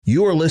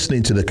You are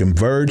listening to the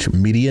Converge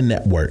Media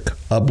Network,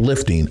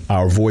 uplifting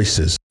our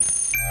voices.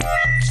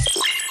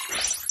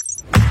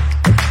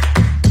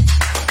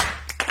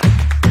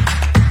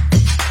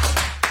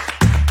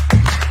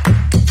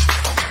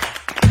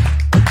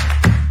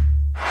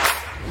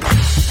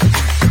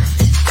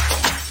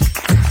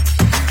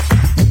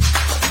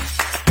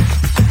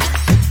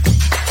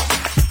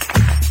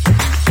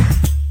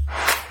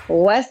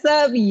 What's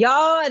up,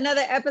 y'all?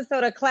 Another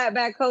episode of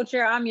Clapback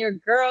Culture. I'm your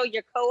girl,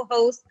 your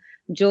co-host,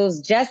 Jules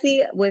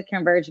Jesse with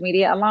Converge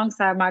Media,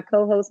 alongside my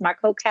co-host, my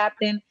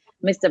co-captain,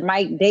 Mr.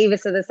 Mike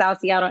Davis of the South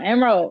Seattle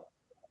Emerald.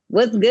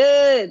 What's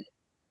good?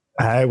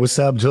 Hey, what's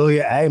up,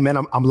 Julia? Hey, man,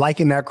 I'm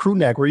liking that crew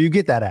neck. Where you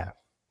get that at?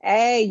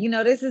 Hey, you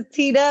know, this is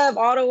teed up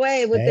all the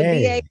way with the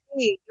BAP.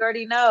 You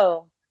already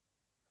know.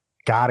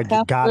 Gotta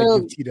give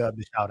T-Dub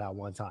the shout out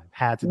one time.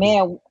 Had to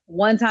Man,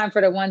 one time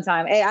for the one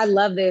time. Hey, I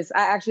love this.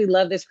 I actually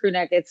love this crew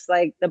neck. It's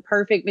like the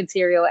perfect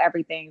material,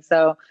 everything.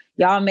 So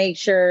y'all make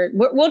sure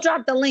we'll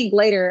drop the link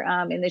later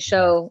in the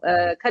show.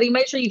 Cuddy,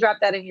 make sure you drop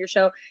that in your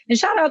show. And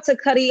shout out to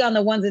Cuddy on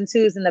the ones and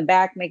twos in the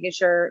back, making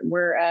sure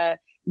we're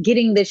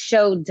getting this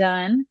show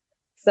done.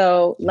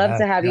 So love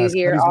to have you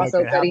here. Cuddy's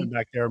also, Cuddy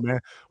back there,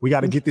 man. We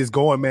got to get this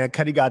going, man.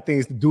 Cuddy got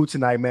things to do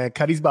tonight, man.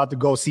 Cuddy's about to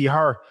go see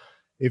her.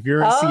 If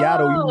you're in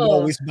Seattle, you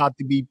know it's about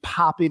to be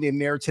popping in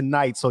there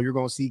tonight. So you're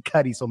going to see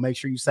Cuddy. So make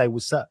sure you say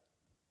what's up.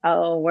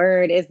 Oh,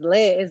 word. It's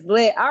lit. It's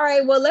lit. All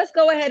right. Well, let's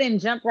go ahead and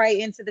jump right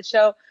into the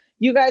show.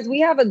 You guys, we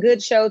have a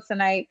good show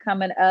tonight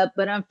coming up,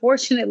 but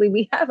unfortunately,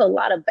 we have a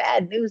lot of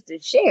bad news to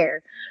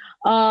share.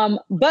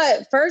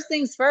 But first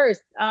things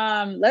first,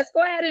 let's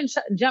go ahead and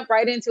jump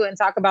right into it and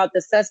talk about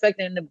the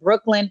suspect in the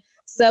Brooklyn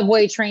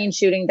subway train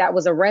shooting that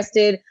was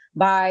arrested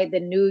by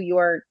the New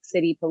York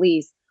City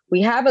police.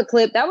 We have a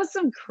clip. That was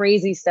some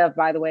crazy stuff,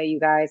 by the way, you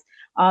guys.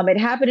 It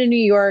happened in New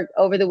York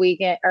over the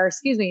weekend, or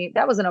excuse me,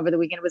 that wasn't over the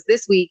weekend. It was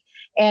this week.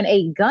 And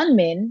a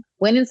gunman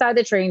went inside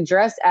the train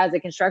dressed as a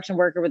construction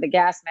worker with a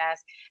gas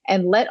mask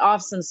and let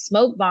off some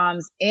smoke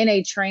bombs in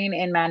a train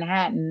in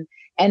Manhattan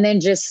and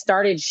then just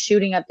started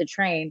shooting up the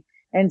train.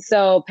 And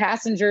so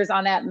passengers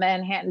on that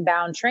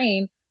Manhattan-bound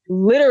train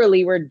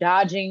literally were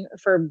dodging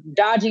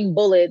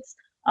bullets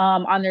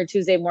on their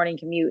Tuesday morning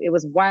commute. It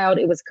was wild.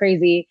 It was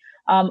crazy.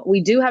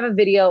 We do have a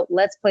video.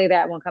 Let's play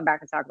that and we'll come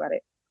back and talk about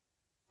it.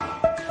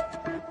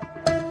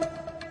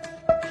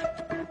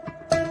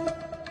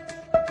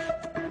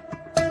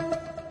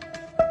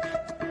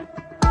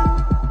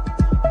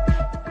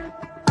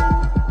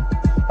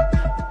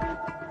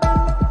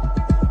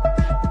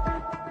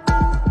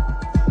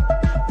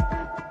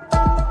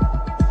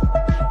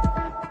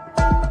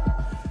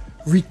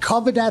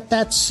 Recovered at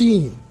that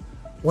scene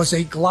was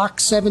a Glock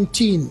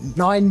 17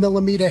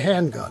 9mm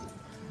handgun,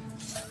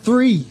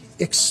 3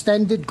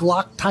 extended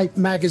Glock-type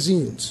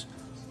magazines.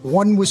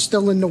 One was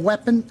still in the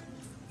weapon,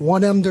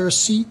 one under a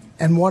seat,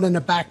 and one in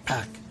a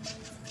backpack.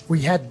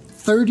 We had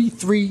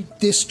 33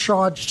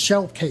 discharged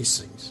shell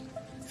casings,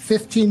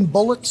 15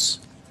 bullets,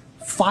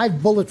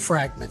 5 bullet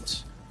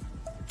fragments,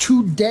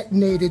 2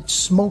 detonated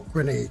smoke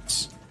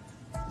grenades,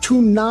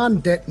 2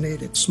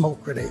 non-detonated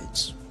smoke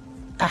grenades,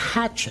 a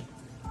hatchet,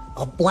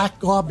 a black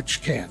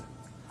garbage can,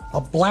 a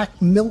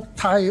black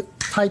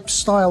milk-type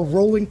style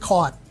rolling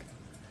cart,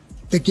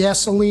 the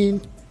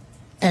gasoline,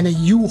 and a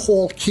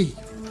U-Haul key.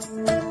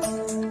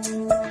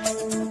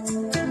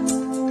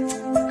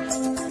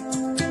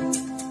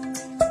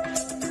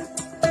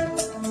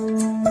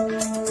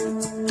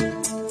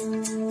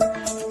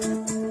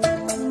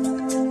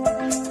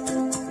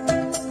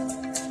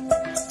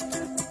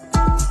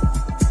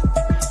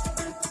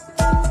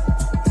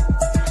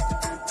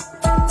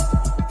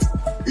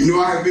 You know,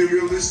 I have been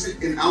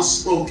realistic and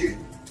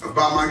outspoken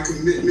about my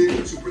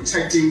commitment to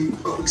protecting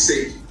public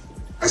safety.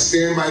 I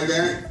stand by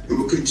that and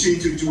will continue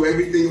to do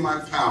everything in my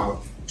power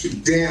to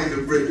dam the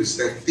rivers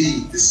that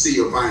feed the sea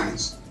of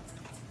violence.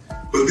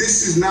 But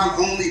this is not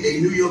only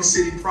a New York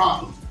City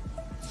problem.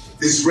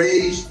 This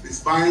rage,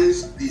 this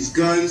violence, these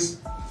guns,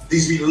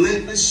 these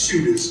relentless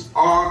shooters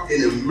are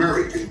an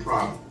American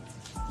problem.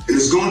 And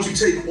it's going to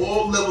take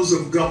all levels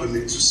of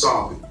government to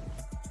solve it.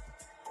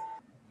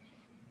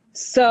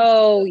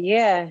 So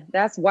yeah,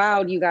 that's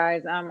wild, you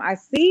guys. I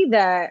see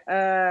that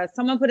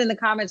someone put in the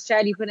comments,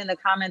 Chad, you put in the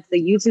comments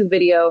the YouTube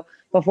video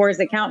before his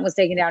account was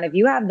taken down. If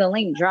you have the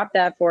link, drop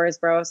that for us,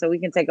 bro, so we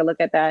can take a look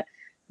at that.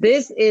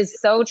 This is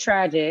so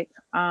tragic.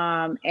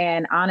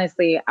 And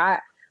honestly, I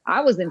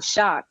was in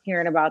shock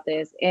hearing about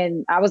this.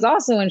 And I was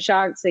also in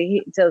shock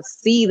to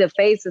see the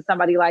face of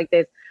somebody like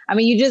this. I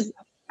mean,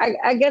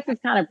 I guess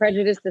it's kind of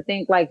prejudice to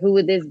think like, who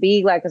would this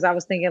be? Like, cause I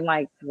was thinking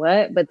like,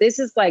 what? But this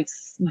is like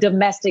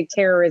domestic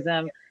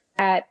terrorism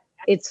at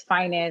its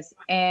finest.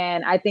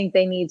 And I think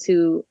they need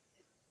to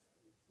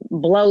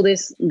blow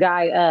this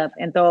guy up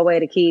and throw away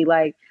the key.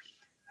 Like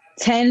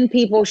 10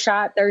 people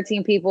shot,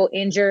 13 people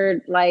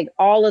injured, like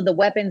all of the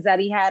weapons that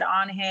he had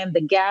on him,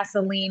 the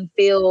gasoline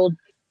filled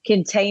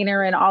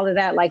container and all of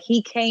that. Like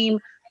he came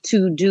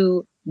to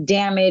do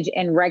damage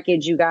and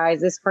wreckage, you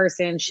guys. This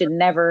person should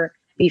never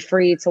be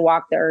free to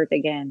walk the earth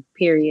again,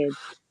 period.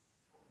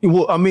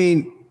 Well, I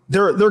mean,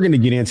 They're going to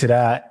get into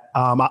that.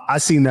 I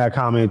seen that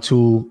comment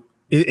too.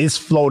 It's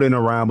floating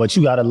around, but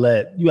you got to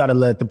let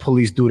the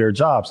police do their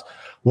jobs.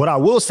 What I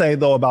will say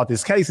though about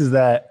this case is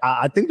that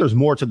I think there's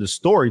more to the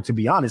story. To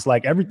be honest,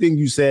 like everything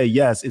you said,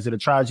 yes, is it a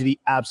tragedy?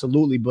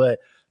 Absolutely, but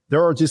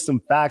there are just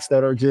some facts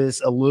that are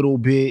just a little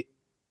bit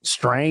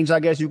strange, I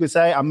guess you could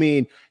say. I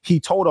mean, he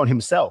told on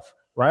himself,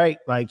 right?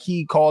 Like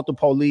he called the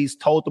police,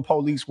 told the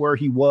police where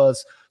he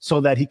was so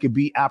that he could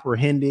be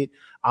apprehended.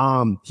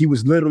 He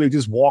was literally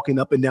just walking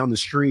up and down the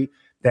street.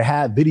 They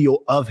had video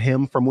of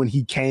him from when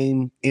he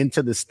came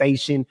into the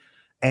station.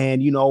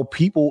 And, you know,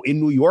 people in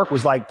New York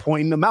was like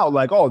pointing him out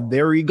like, oh,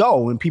 there you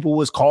go. And people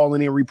was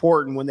calling and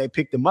reporting when they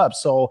picked him up.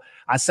 So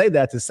I say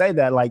that to say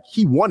that like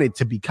he wanted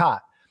to be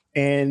caught.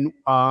 And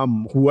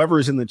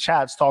whoever's in the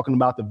chats talking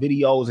about the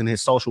videos and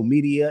his social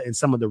media and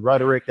some of the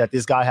rhetoric that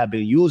this guy had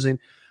been using,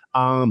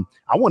 I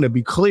want to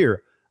be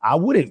clear. I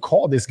wouldn't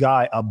call this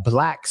guy a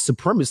black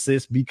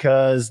supremacist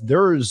because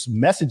there's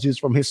messages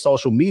from his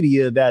social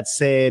media that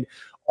said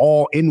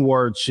all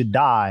N-words should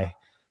die,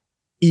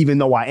 even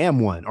though I am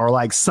one, or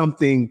like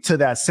something to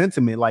that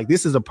sentiment. Like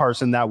this is a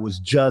person that was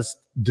just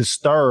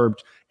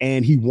disturbed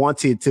and he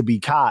wanted to be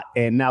caught.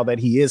 And now that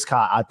he is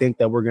caught, I think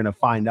that we're going to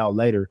find out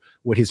later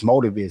what his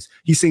motive is.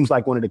 He seems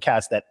like one of the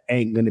cats that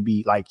ain't going to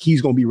be like,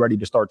 he's going to be ready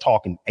to start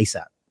talking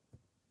ASAP.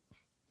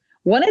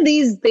 One of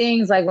these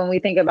things, like when we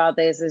think about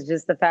this, is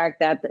just the fact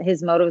that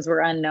his motives were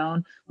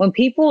unknown. When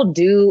people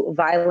do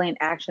violent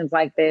actions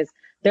like this,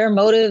 their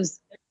motives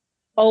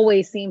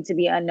always seem to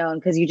be unknown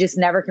because you just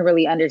never can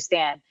really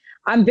understand.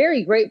 I'm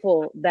very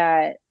grateful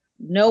that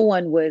no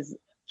one was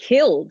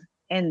killed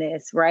in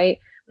this, right?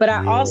 But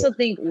I also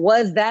think,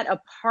 was that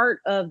a part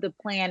of the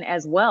plan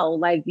as well?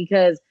 Like,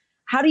 because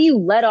how do you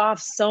let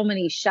off so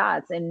many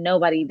shots and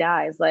nobody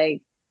dies?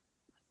 Like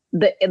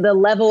the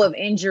level of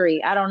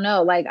injury, I don't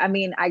know. Like, I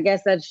mean, I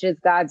guess that's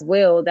just God's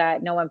will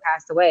that no one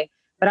passed away.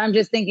 But I'm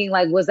just thinking,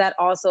 like, was that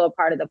also a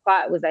part of the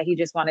plot? Was that he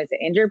just wanted to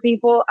injure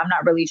people? I'm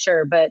not really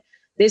sure, but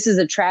this is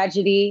a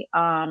tragedy.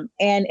 And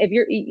if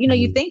you're, you know,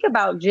 you think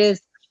about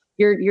just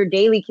your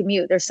daily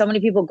commute, there's so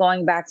many people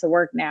going back to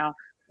work now.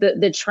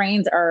 The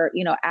trains are,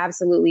 you know,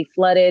 absolutely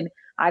flooded.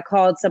 I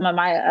called some of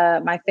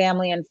my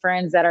family and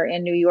friends that are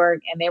in New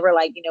York, and they were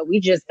like, you know, we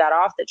just got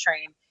off the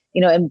train,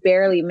 you know, and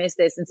barely missed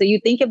this. And so you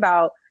think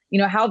about,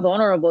 you know, how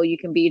vulnerable you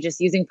can be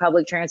just using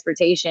public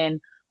transportation.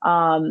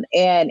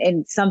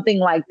 And something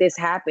like this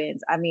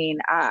happens. I mean,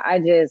 I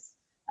just,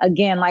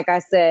 again, like I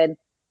said,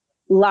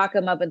 lock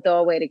them up and throw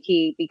away the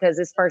key, because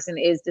this person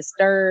is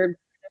disturbed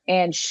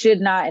and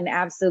should not, and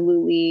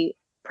absolutely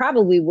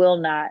probably will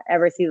not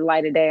ever see the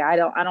light of day. I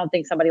don't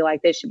think somebody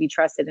like this should be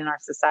trusted in our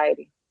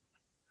society.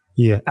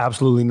 Yeah,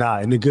 absolutely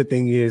not. And the good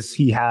thing is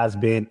he has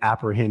been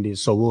apprehended.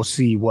 So we'll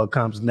see what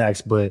comes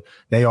next, but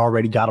they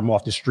already got him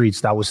off the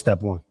streets. That was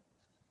step one.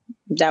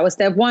 That was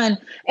step one.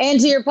 And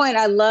to your point,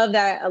 I love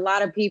that a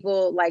lot of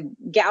people like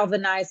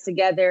galvanized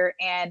together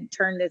and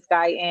turned this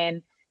guy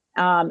in.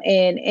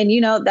 And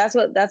you know, that's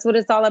what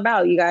it's all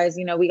about. You guys,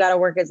 you know, we got to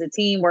work as a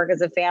team, work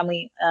as a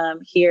family,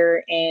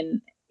 here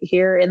in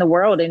the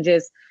world, and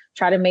just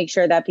try to make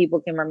sure that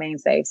people can remain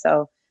safe.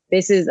 So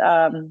this is,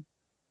 I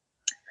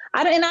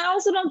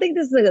also don't think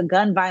this is a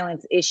gun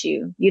violence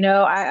issue. You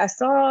know, I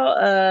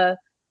saw,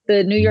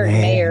 the New York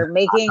mayor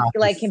making,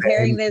 like,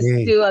 comparing this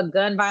to a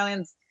gun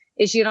violence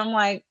issue. And I'm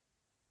like,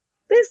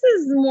 this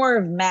is more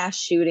of mass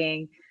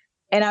shooting.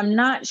 And I'm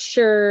not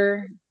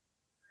sure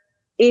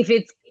if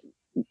it's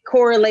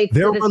correlates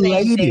to the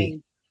same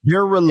thing.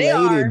 They're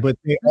related, but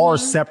they are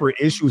separate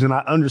issues. And I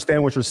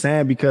understand what you're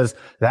saying, because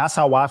that's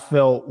how I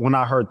felt when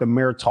I heard the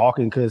mayor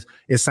talking, because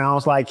it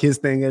sounds like his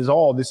thing is,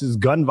 oh, this is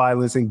gun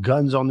violence and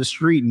guns on the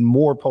street and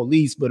more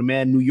police. But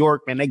man, New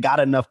York, man, they got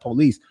enough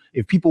police.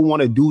 If people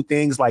want to do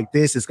things like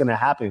this, it's going to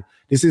happen.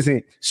 This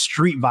isn't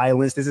street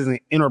violence. This isn't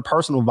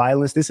interpersonal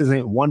violence. This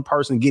isn't one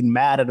person getting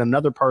mad at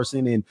another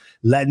person and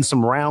letting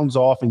some rounds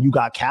off and you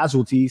got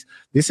casualties.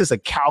 This is a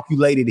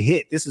calculated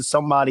hit. This is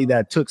somebody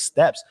that took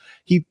steps.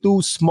 He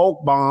threw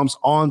smoke bombs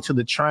onto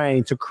the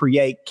train to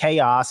create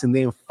chaos and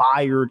then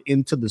fired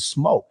into the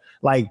smoke.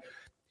 Like,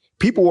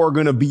 people are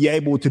going to be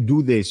able to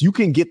do this. You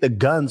can get the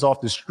guns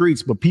off the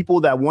streets, but people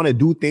that want to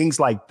do things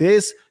like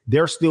this,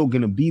 they're still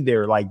going to be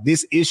there. Like,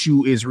 this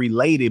issue is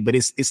related, but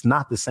it's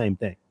not the same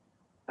thing.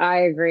 I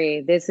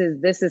agree. This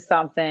is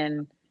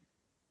something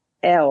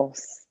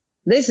else.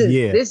 This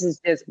is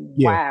just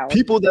wow.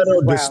 People that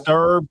are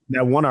disturbed,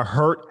 that want to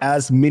hurt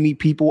as many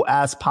people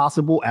as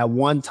possible at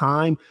one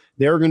time,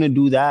 they're going to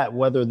do that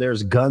whether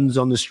there's guns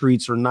on the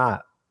streets or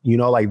not. You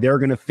know, like, they're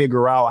going to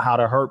figure out how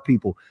to hurt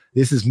people.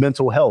 This is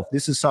mental health.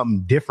 This is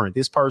something different.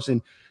 This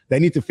person, they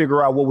need to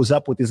figure out what was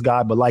up with this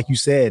guy. But like you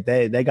said,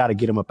 they got to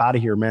get him up out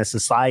of here, man.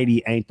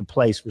 Society ain't the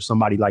place for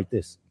somebody like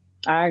this.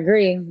 I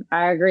agree.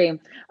 All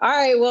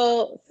right.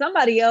 Well,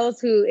 somebody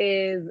else who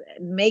is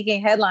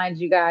making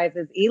headlines, you guys,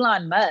 is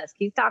Elon Musk.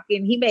 He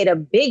made a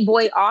big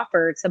boy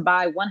offer to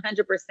buy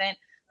 100%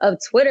 of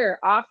Twitter,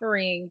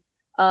 offering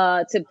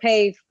to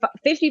pay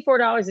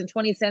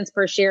 $54.20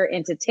 per share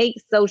and to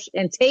take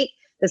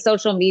the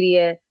social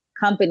media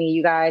company,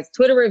 you guys.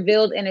 Twitter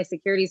revealed in a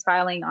securities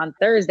filing on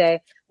Thursday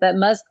that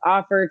Musk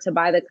offered to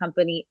buy the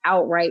company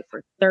outright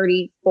for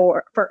 43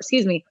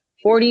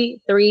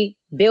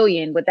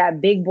 billion with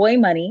that big boy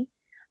money.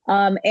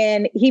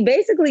 And he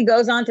basically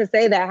goes on to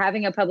say that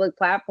having a public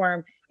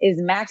platform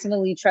is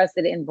maximally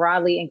trusted and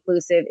broadly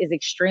inclusive is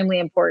extremely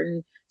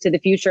important to the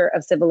future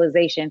of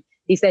civilization.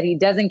 He said he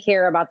doesn't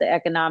care about the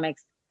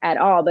economics at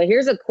all. But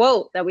here's a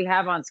quote that we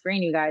have on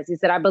screen, you guys. He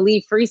said, "I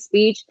believe free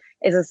speech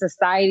is a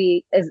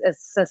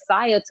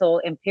societal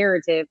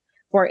imperative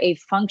for a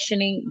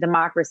functioning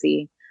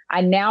democracy.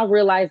 I now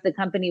realize the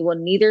company will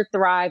neither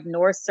thrive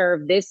nor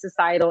serve this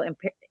societal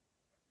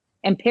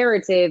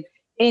imperative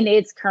in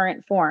its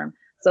current form."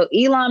 So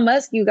Elon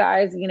Musk, you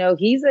guys,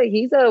 he's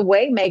a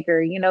way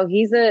maker.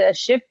 He's a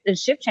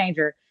shift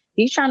changer.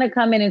 He's trying to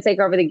come in and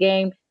take over the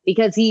game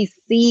because he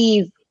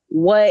sees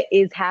what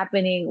is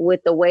happening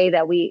with the way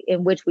that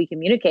in which we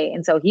communicate.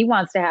 And so he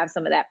wants to have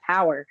some of that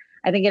power.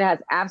 I think it has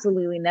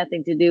absolutely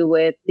nothing to do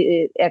with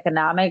the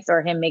economics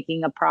or him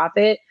making a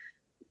profit.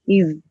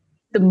 He's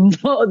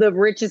the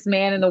richest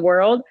man in the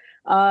world.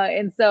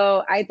 And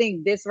so I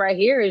think this right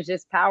here is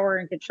just power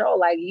and control.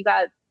 Like, you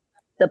got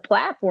the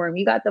platform,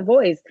 you got the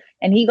voice,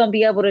 and he's gonna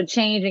be able to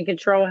change and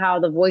control how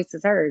the voice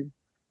is heard.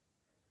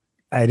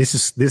 Hey, this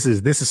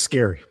is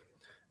scary.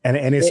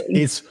 And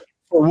it's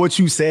for what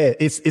you said,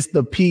 it's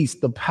the peace,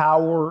 the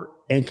power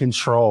and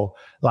control.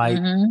 Like,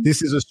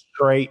 this is a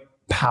straight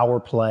power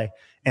play.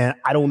 And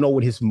I don't know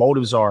what his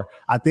motives are.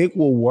 I think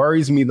what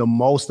worries me the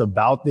most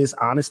about this,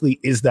 honestly,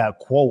 is that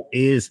quote,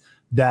 is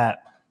that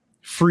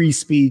free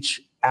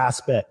speech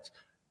aspect.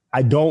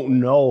 I don't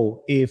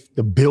know if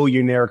the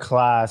billionaire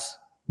class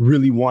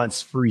really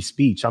wants free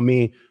speech. I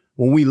mean,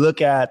 when we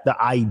look at the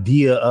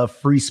idea of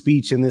free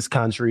speech in this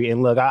country,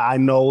 and look, I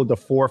know the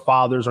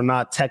forefathers are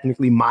not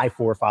technically my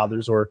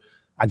forefathers, or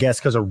I guess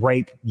because of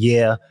rape,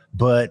 yeah,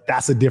 but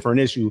that's a different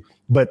issue.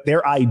 But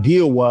their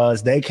idea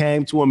was they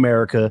came to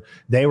America,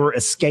 they were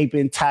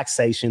escaping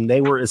taxation,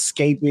 they were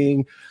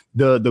escaping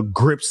the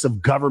grips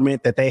of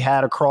government that they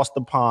had across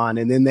the pond,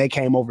 and then they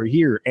came over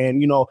here.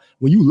 And,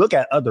 when you look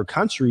at other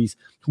countries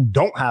who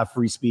don't have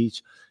free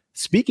speech,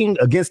 speaking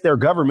against their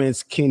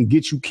governments can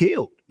get you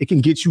killed. It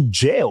can get you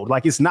jailed.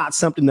 Like, it's not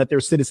something that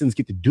their citizens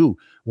get to do.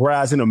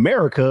 Whereas in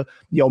America,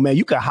 man,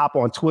 you can hop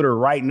on Twitter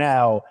right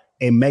now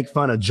and make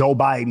fun of Joe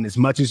Biden as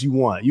much as you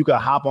want. You can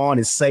hop on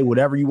and say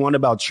whatever you want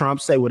about Trump,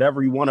 say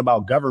whatever you want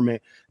about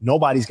government.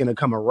 Nobody's going to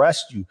come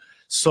arrest you.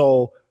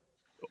 So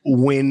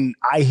when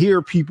I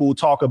hear people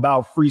talk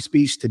about free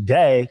speech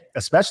today,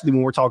 especially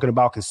when we're talking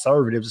about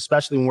conservatives,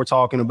 especially when we're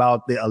talking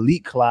about the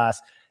elite class,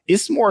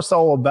 it's more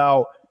so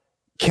about,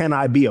 can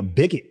I be a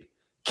bigot?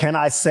 Can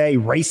I say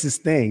racist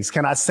things?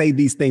 Can I say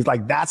these things?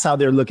 Like, that's how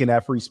they're looking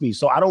at free speech.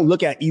 So I don't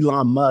look at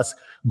Elon Musk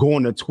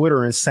going to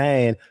Twitter and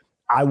saying,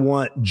 I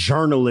want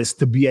journalists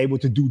to be able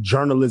to do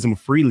journalism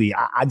freely.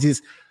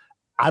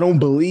 I don't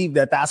believe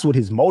that that's what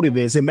his motive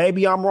is. And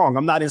maybe I'm wrong.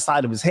 I'm not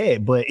inside of his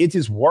head, but it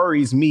just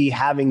worries me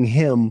having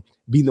him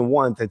be the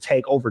one to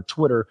take over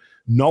Twitter,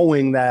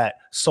 knowing that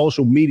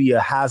social media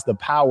has the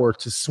power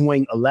to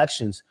swing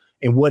elections.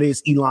 And what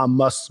is Elon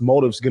Musk's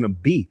motives going to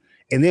be?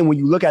 And then when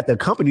you look at the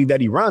company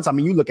that he runs, I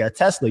mean, you look at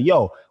Tesla,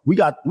 we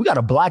got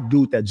a black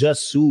dude that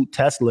just sued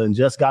Tesla and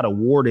just got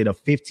awarded a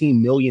 $15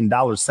 million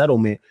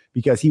settlement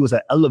because he was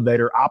an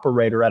elevator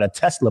operator at a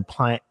Tesla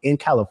plant in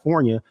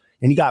California.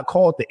 And he got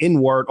called the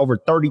N-word over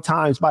 30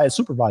 times by his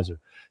supervisor.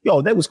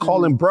 They was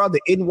calling bruh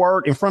the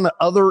N-word in front of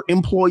other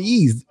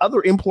employees.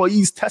 Other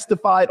employees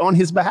testified on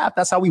his behalf.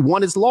 That's how he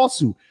won his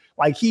lawsuit.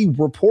 Like, he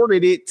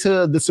reported it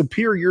to the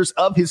superiors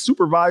of his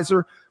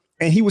supervisor,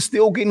 and he was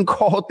still getting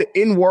called the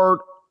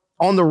N-word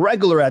on the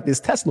regular at this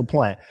Tesla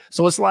plant.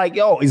 So it's like,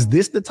 is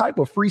this the type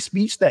of free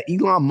speech that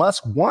Elon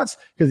Musk wants?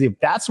 Because if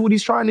that's what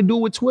he's trying to do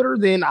with Twitter,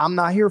 then I'm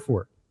not here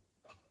for it.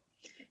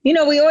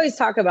 We always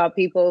talk about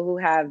people who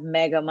have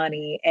mega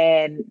money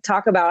and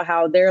talk about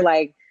how they're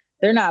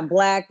not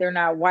black, they're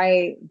not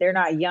white, they're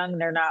not young,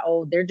 they're not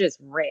old, they're just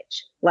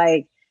rich.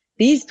 Like,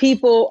 these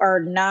people are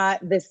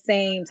not the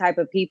same type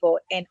of people.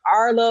 And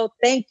Arlo,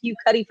 thank you,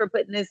 Cuddy, for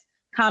putting this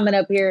comment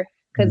up here,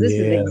 because this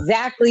is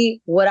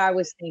exactly what I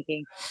was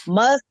thinking.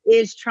 Musk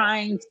is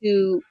trying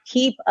to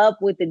keep up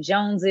with the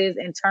Joneses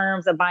in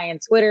terms of buying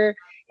Twitter.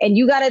 And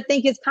you got to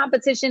think his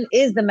competition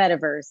is the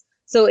metaverse.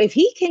 So if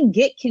he can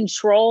get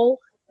control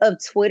of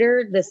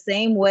Twitter the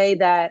same way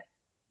that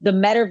the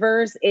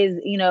metaverse is,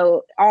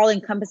 all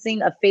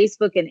encompassing of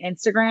Facebook and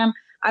Instagram,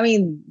 I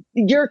mean,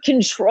 you're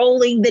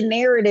controlling the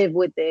narrative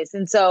with this.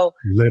 And so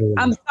literally.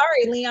 I'm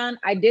sorry, Leon,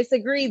 I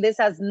disagree. This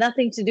has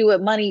nothing to do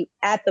with money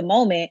at the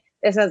moment.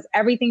 This has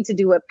everything to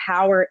do with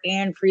power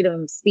and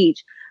freedom of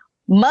speech.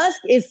 Musk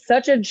is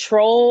such a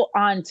troll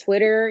on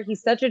Twitter.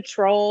 He's such a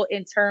troll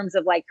in terms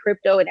of like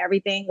crypto and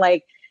everything.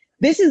 Like,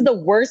 this is the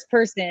worst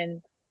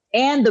person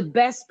and the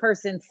best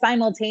person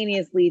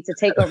simultaneously to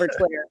take over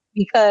Twitter,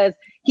 because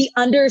he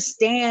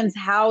understands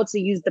how to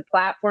use the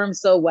platform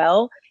so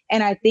well.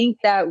 And I think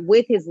that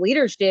with his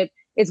leadership,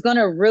 it's going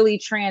to really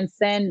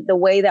transcend the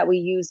way that we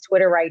use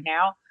Twitter right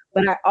now.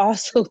 But I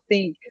also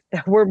think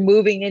that we're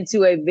moving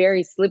into a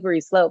very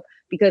slippery slope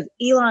because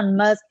Elon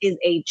Musk is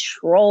a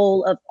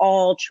troll of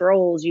all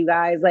trolls, you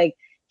guys. Like,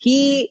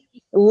 he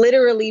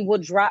literally will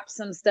drop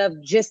some stuff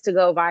just to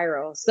go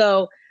viral.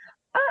 So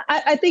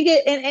I think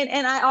it,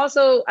 and I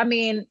also, I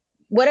mean,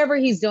 whatever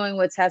he's doing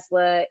with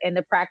Tesla and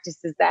the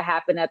practices that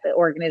happen at the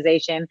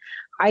organization,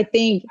 I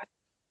think,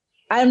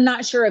 I'm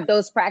not sure if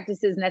those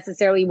practices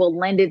necessarily will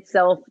lend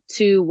itself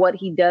to what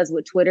he does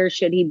with Twitter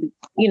should he,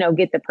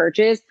 get the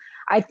purchase.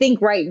 I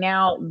think right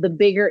now the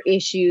bigger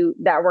issue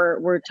that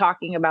we're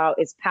talking about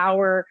is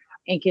power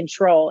and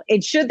control.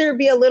 And should there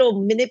be a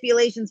little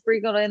manipulation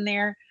sprinkled in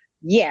there?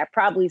 Yeah,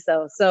 probably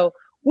so. So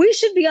we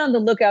should be on the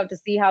lookout to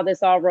see how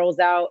this all rolls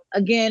out.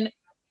 Again,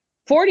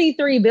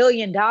 $43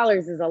 billion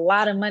is a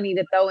lot of money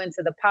to throw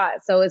into the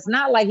pot. So it's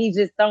not like he's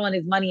just throwing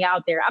his money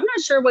out there. I'm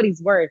not sure what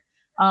he's worth.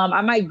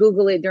 I might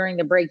Google it during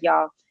the break,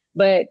 y'all.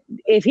 But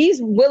if he's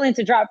willing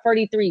to drop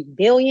 33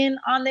 billion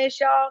on this,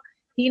 y'all,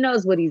 he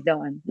knows what he's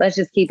doing. Let's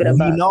just keep it up.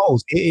 He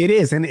knows it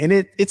is. And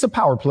it's a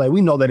power play.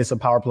 We know that it's a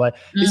power play.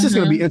 It's just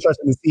going to be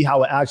interesting to see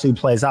how it actually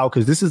plays out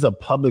because this is a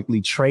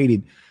publicly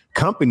traded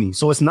company.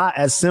 So it's not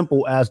as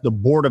simple as the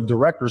board of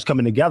directors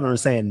coming together and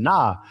saying,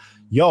 nah,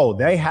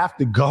 they have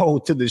to go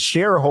to the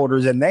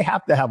shareholders and they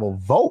have to have a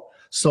vote.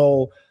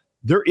 So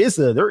there is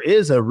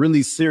a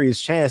really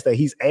serious chance that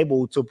he's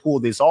able to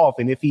pull this off.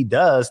 And if he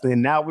does,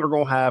 then now we're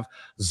going to have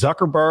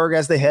Zuckerberg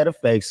as the head of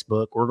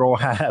Facebook. We're going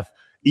to have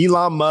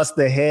Elon Musk,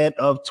 the head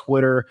of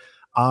Twitter.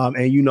 And,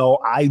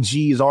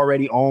 IG is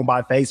already owned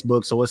by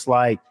Facebook. So it's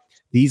like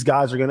these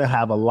guys are going to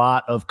have a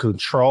lot of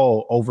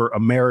control over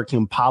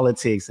American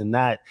politics. And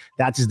that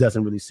just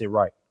doesn't really sit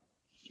right.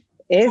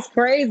 It's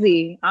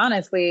crazy.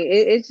 Honestly,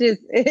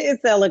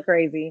 it's hella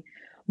crazy.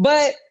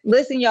 But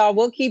listen, y'all,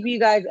 we'll keep you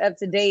guys up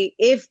to date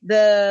if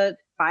the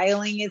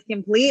filing is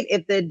complete,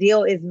 if the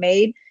deal is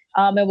made,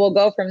 and we'll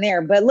go from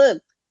there. But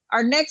look,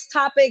 our next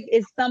topic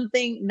is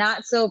something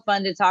not so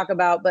fun to talk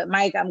about. But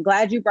Mike, I'm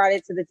glad you brought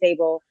it to the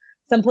table.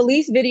 Some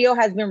police video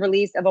has been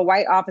released of a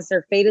white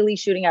officer fatally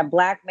shooting a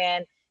black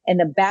man in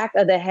the back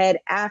of the head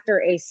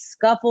after a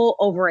scuffle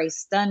over a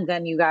stun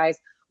gun, you guys.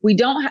 We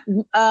don't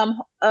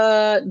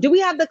do we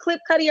have the clip,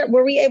 Cuddy?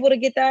 Were we able to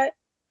get that?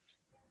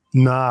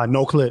 Nah,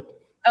 no clip.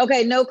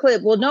 Okay, no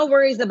clip. Well, no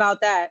worries about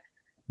that.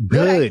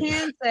 Good. What I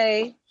can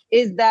say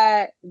is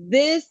that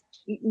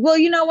well,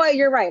 you know what?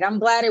 You're right. I'm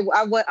glad it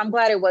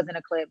wasn't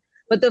a clip.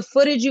 But the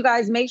footage, you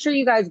guys, make sure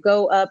you guys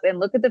go up and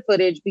look at the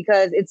footage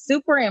because it's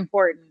super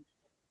important.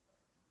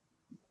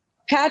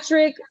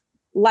 Patrick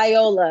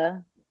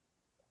Yayola.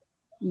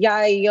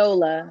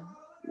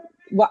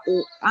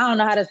 I don't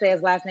know how to say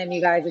his last name,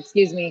 you guys.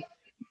 Excuse me.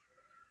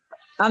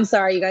 I'm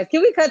sorry, you guys.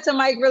 Can we cut to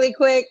Mike really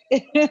quick?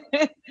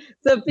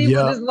 So people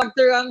just walk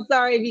through. I'm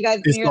sorry if you guys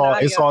can hear the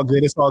audio. It's all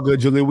good. It's all good,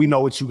 Julie. We know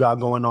what you got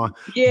going on.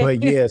 Yeah.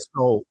 But yeah,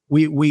 so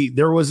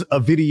there was a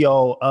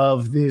video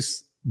of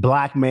this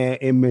black man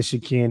in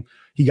Michigan.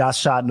 He got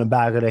shot in the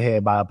back of the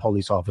head by a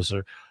police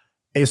officer.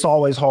 It's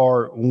always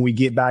hard when we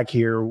get back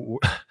here.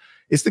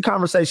 It's the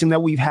conversation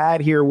that we've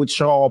had here with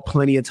y'all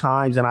plenty of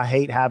times, and I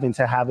hate having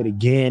to have it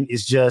again.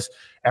 It's just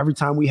every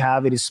time we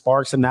have it, it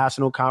sparks a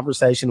national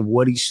conversation of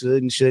what he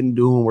should and shouldn't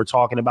do, and we're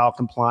talking about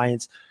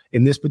compliance.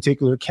 In this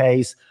particular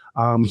case,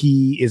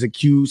 he is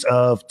accused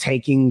of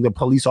taking the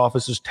police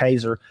officer's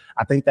taser.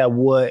 I think that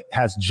what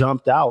has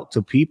jumped out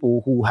to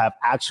people who have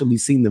actually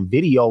seen the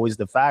video is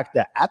the fact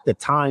that at the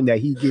time that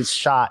he gets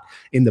shot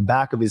in the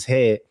back of his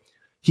head,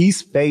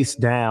 he's face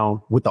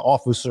down with the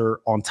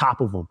officer on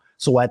top of him.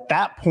 So at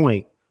that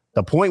point,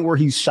 the point where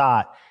he's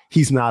shot,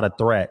 he's not a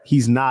threat.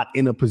 He's not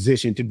in a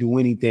position to do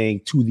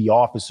anything to the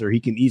officer. He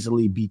can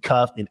easily be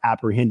cuffed and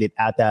apprehended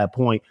at that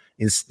point.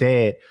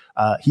 Instead,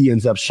 he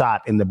ends up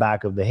shot in the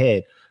back of the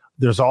head.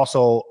 There's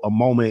also a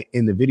moment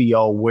in the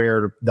video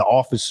where the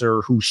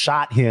officer who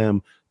shot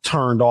him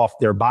turned off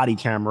their body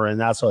camera. And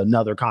that's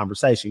another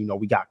conversation.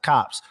 We got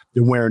cops,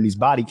 they're wearing these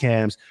body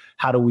cams.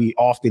 How do we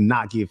often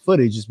not get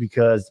footage? Is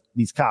because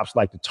these cops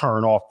like to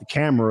turn off the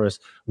cameras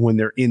when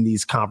they're in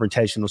these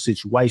confrontational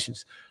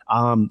situations.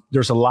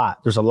 There's a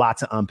lot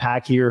to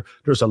unpack here.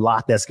 There's a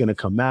lot that's going to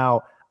come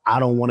out. I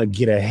don't want to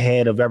get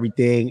ahead of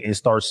everything and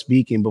start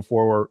speaking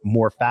before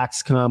more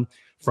facts come.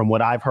 From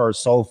what I've heard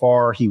so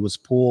far, he was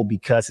pulled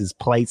because his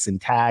plates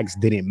and tags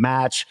didn't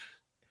match.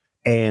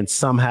 And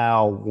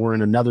somehow we're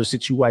in another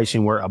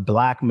situation where a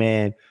black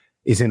man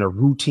is in a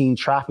routine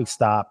traffic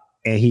stop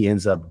and he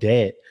ends up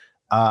dead.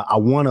 I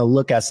want to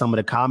look at some of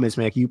the comments,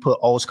 man. Can you put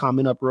O's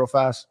comment up real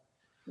fast?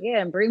 Yeah,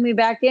 and bring me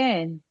back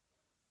in.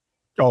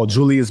 Oh,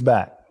 Julie is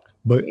back.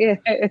 But yeah.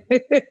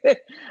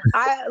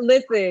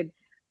 Listen,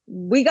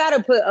 we got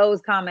to put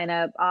O's comment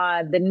up.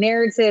 The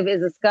narrative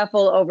is a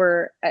scuffle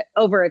over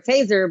a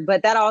taser,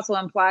 but that also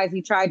implies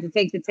he tried to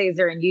take the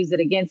taser and use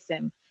against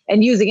him.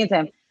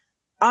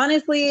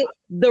 Honestly,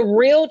 the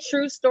real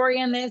true story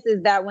in this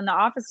is that when the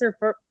officer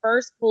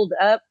first pulled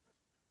up,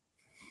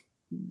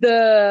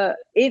 that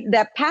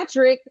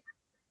Patrick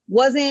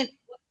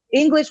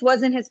English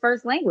wasn't his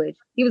first language.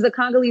 He was a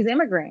Congolese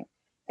immigrant.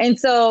 And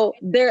so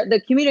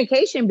the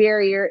communication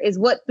barrier is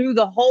what threw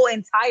the whole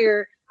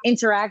entire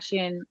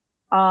interaction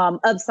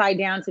upside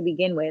down to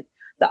begin with.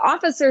 The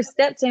officer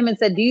stepped to him and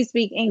said, "Do you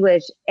speak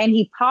English?" And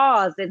he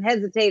paused and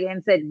hesitated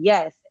and said,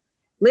 "Yes."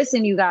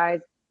 Listen, you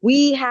guys,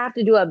 we have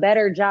to do a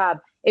better job.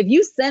 If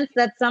you sense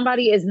that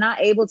somebody is not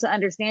able to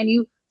understand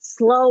you,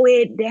 slow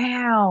it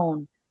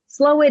down.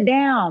 Slow it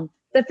down.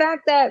 The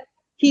fact that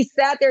he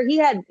sat there,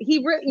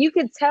 you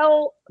could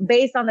tell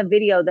based on the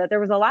video that there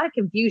was a lot of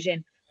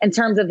confusion in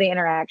terms of the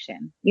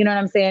interaction. You know what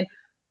I'm saying?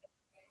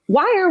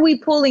 Why are we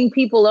pulling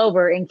people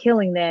over and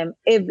killing them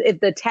if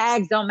the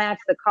tags don't match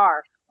the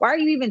car? Why are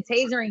you even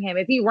tasering him?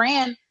 If he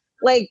ran,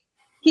 like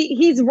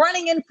he's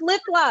running in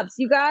flip-flops,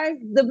 you guys.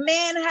 The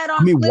man had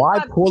on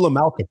why pull him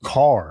out the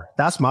car?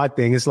 That's my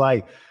thing. It's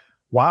like,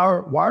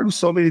 why do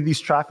so many of these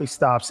traffic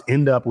stops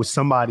end up with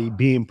somebody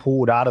being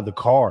pulled out of the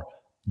car?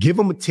 Give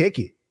them a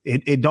ticket.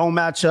 It don't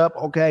match up.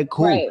 Okay,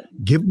 cool. Right.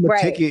 Give them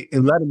a ticket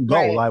and let them go.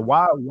 Right. Like,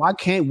 why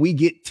can't we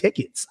get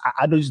tickets?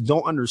 I just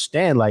don't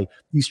understand. Like,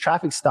 these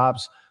traffic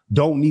stops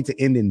don't need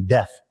to end in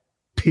death.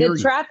 Period.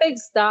 The traffic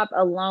stop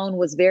alone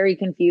was very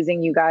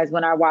confusing, you guys,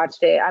 when I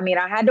watched it. I mean,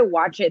 I had to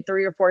watch it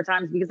 3 or 4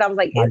 times because I was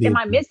like, am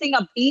I missing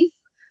a piece?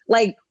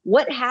 Like,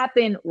 what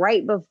happened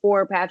right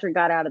before Patrick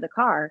got out of the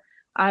car?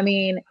 I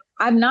mean,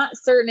 I'm not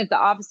certain if the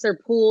officer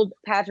pulled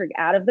Patrick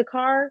out of the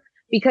car,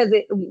 because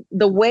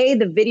the way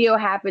the video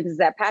happens is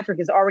that Patrick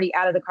is already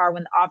out of the car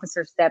when the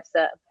officer steps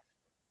up.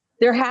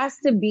 There has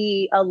to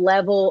be a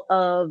level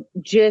of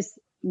just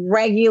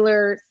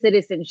regular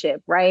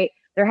citizenship, right?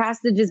 There has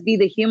to just be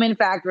the human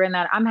factor in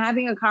that. I'm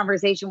having a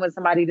conversation with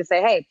somebody to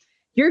say, hey,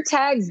 your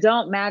tags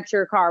don't match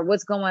your car.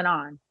 What's going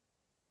on?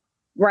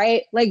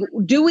 Right? Like,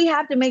 do we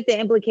have to make the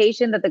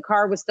implication that the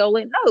car was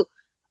stolen? No.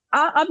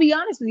 I'll be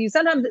honest with you.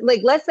 Sometimes,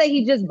 like, let's say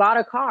he just bought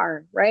a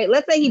car, right?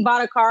 Let's say he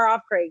bought a car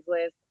off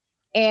Craigslist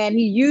and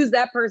he used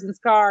that person's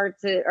car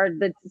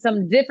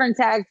some different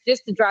tags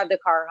just to drive the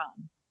car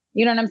home.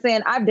 You know what I'm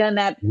saying? I've done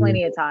that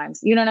plenty of times.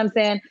 You know what I'm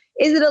saying?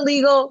 Is it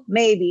illegal?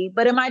 Maybe.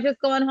 But am I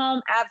just going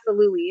home?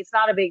 Absolutely. It's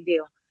not a big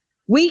deal.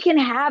 We can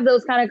have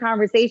those kind of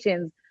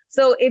conversations.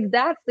 So if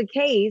that's the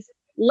case,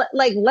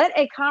 let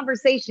a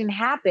conversation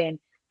happen.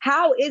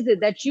 How is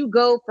it that you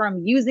go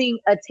from using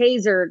a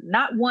taser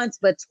not once,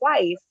 but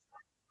twice,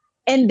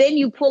 and then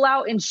you pull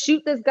out and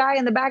shoot this guy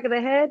in the back of the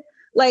head?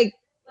 Like,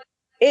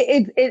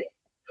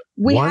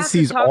 once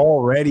he's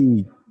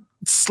already,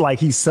 it's like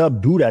he's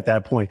subdued at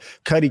that point.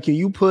 Cuddy, can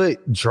you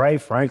put Dre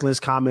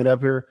Franklin's comment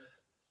up here?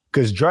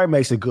 Because Dre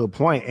makes a good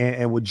point.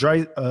 And with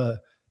Dre,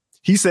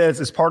 he says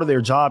it's part of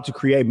their job to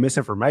create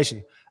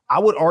misinformation. I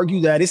would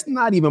argue that it's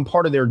not even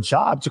part of their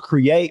job to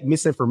create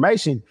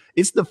misinformation.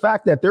 It's the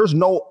fact that there's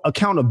no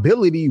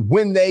accountability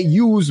when they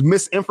use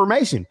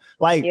misinformation.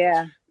 Like,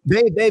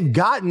 they've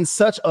gotten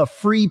such a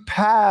free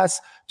pass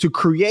to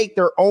create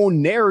their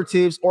own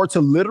narratives or to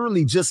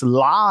literally just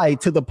lie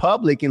to the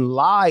public and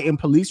lie in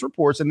police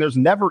reports. And there's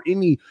never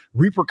any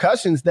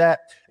repercussions.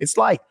 That it's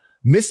like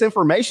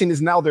misinformation is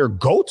now their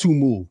go-to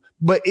move,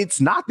 but it's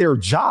not their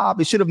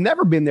job. It should have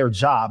never been their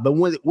job. But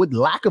with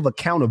lack of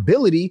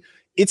accountability,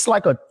 it's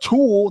like a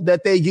tool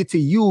that they get to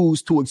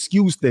use to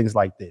excuse things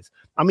like this.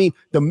 I mean,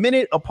 the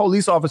minute a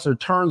police officer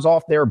turns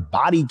off their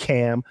body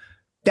cam,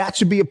 that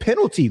should be a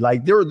penalty.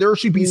 Like, there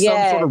should be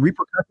some sort of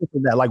repercussion for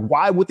that. Like,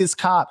 why would this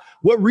cop?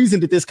 What reason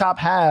did this cop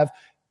have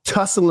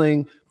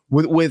tussling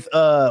with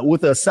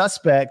a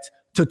suspect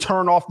to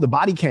turn off the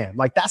body cam?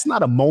 Like, that's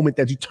not a moment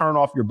that you turn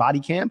off your body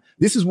cam.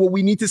 This is what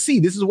we need to see.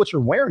 This is what you're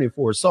wearing it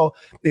for. So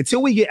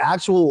until we get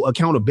actual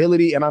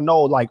accountability, and I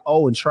know like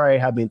and Trey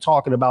have been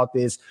talking about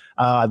this.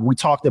 We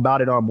talked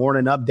about it on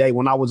Morning Update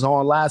when I was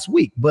on last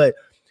week, but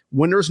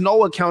when there's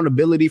no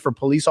accountability for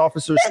police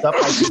officers, stuff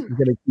like this is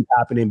going to keep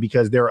happening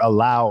because they're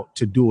allowed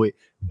to do it.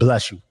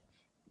 Bless you.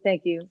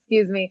 Thank you.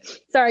 Excuse me.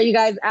 Sorry, you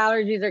guys.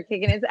 Allergies are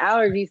kicking. It's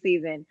allergy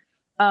season.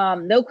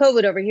 No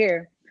COVID over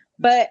here.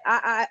 But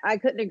I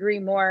couldn't agree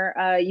more.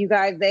 You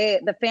guys,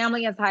 the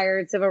family has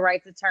hired civil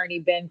rights attorney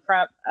Ben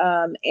Crump,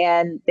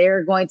 and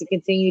they're going to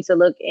continue to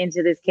look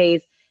into this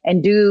case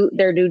and do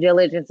their due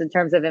diligence in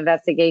terms of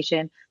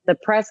investigation. The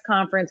press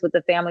conference with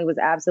the family was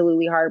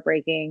absolutely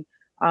heartbreaking.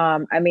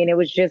 I mean, it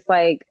was just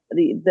like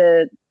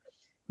the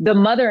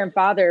mother and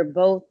father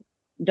both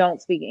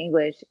don't speak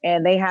English,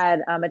 and they had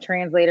a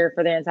translator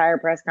for their entire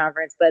press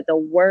conference. But the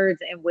words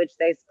in which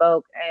they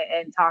spoke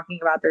and talking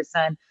about their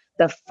son,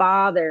 the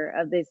father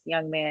of this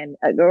young man,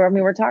 I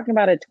mean, we're talking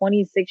about a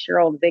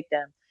 26-year-old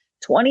victim,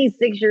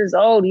 26 years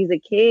old. He's a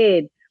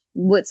kid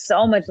with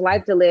so much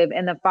life to live.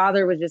 And the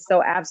father was just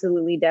so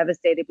absolutely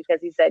devastated because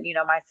he said, you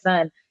know, my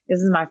son, this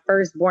is my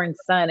firstborn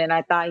son, and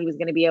I thought he was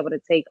going to be able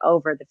to take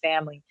over the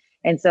family.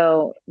 And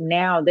so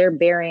now they're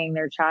burying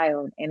their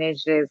child. And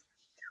it's just,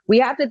 we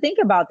have to think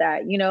about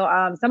that. You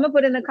know, someone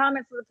put in the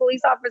comments of the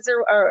police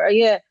officer,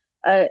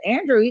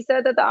 Andrew, he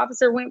said that the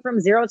officer went from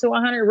 0 to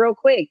 100 real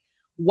quick.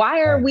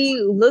 Why are we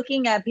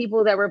looking at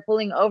people that were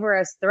pulling over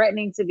as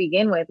threatening to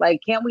begin with? Like,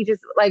 can't we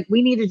just, like,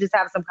 we need to just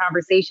have some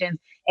conversations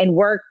and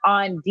work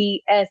on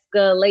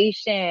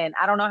de-escalation.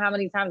 I don't know how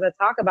many times I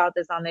talk about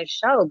this on this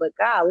show, but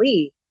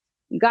golly,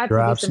 You got You're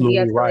to do some absolutely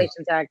de-escalation right.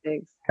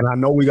 tactics. And I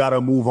know we got to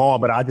move on,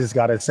 but I just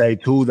got to say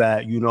too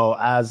that, you know,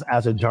 as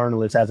a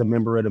journalist, as a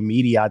member of the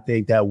media, I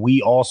think that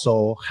we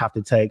also have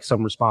to take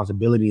some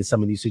responsibility in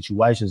some of these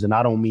situations. And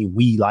I don't mean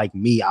we like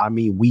me, I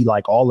mean we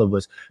like all of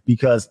us,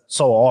 because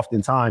so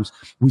oftentimes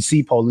we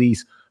see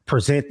police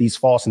present these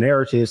false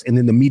narratives and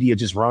then the media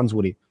just runs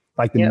with it.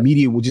 Like the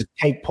media will just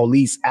take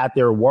police at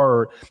their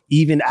word,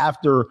 even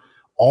after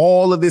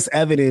all of this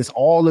evidence,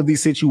 all of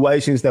these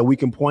situations that we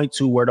can point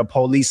to where the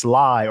police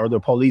lie or the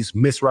police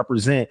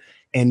misrepresent.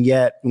 And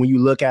yet when you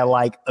look at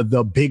like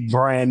the big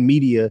brand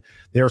media,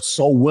 they're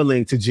so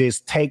willing to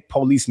just take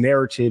police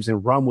narratives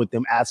and run with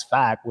them as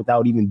fact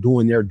without even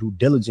doing their due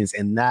diligence.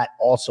 And that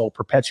also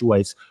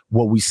perpetuates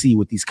what we see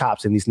with these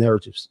cops and these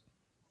narratives.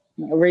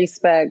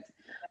 Respect.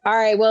 All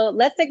right, well,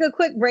 let's take a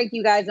quick break,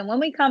 you guys. And when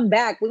we come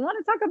back, we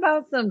want to talk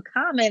about some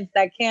comments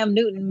that Cam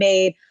Newton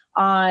made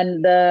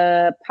on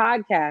the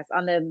podcast,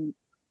 on the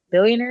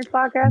Billionaires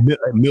podcast.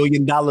 $1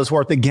 million worth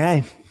of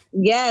game.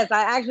 Yes,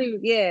 I actually,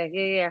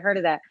 yeah, heard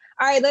of that.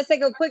 All right, let's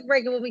take a quick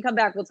break, and when we come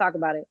back, we'll talk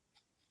about it.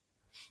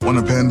 When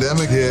the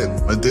pandemic hit,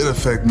 it did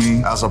affect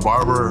me. As a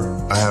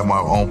barber, I had my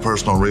own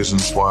personal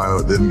reasons why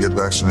I didn't get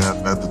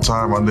vaccinated. At the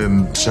time, I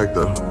didn't check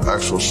the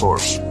actual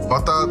source. I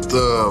thought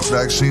the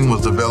vaccine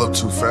was developed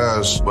too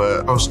fast,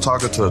 but I was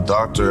talking to a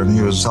doctor and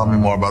he was telling me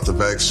more about the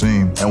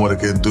vaccine and what it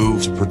could do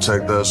to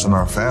protect us and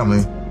our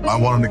family. I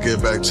wanted to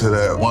get back to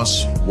that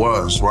once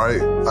was,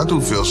 right? I do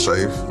feel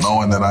safe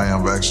knowing that I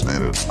am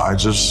vaccinated. I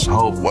just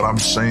hope what I'm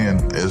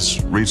saying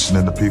is reaching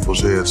into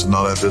people's heads to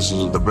know that this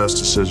is the best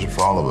decision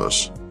for all of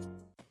us.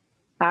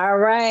 All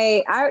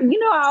right. I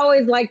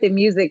always like the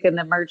music and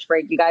the merch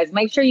break, you guys.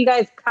 Make sure you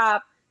guys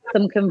cop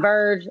some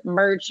Converge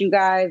merch, you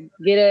guys.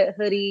 Get a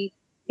hoodie,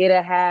 get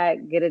a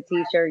hat, get a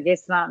t-shirt, get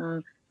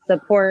something.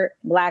 Support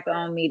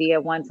Black-owned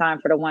media one time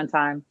for the one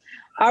time.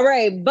 All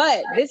right.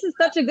 But this is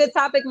such a good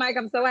topic, Mike.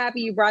 I'm so happy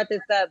you brought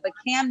this up. But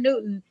Cam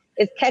Newton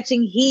is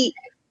catching heat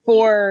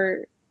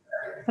for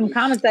some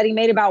comments that he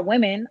made about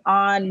women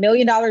on $1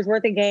 Million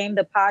Worth of Game,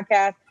 the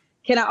podcast.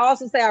 Can I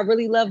also say I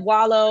really love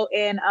Wallow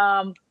and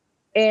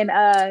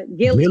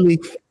Gilly.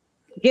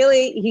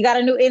 Gilly, he got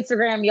a new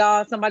Instagram,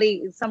 y'all.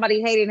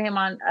 Somebody hated him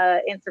on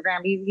Instagram.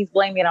 He's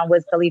blaming it on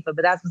Wiz Khalifa,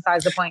 but that's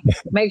besides the point.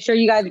 Make sure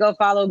you guys go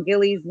follow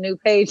Gilly's new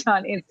page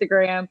on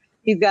Instagram.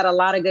 He's got a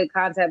lot of good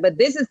content. But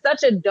this is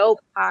such a dope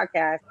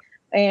podcast.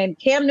 And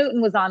Cam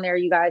Newton was on there,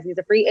 you guys. He's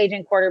a free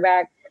agent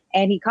quarterback.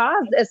 And he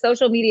caused a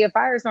social media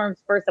firestorm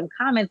for some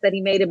comments that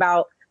he made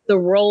about the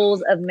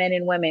roles of men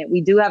and women. We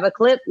do have a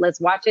clip.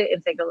 Let's watch it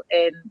and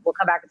we'll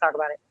come back and talk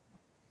about it.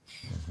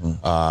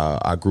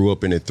 I grew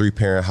up in a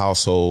 3-parent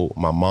household,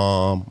 my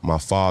mom, my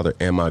father,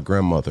 and my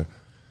grandmother.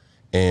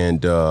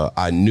 And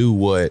I knew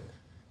what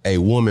a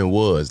woman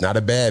was, not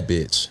a bad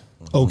bitch.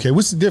 Okay,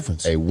 what's the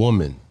difference? A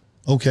woman.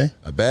 Okay.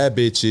 A bad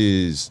bitch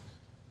is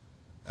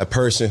a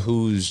person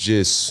who's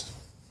just,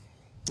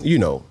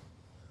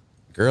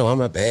 girl,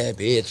 I'm a bad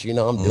bitch.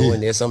 I'm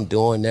doing this, I'm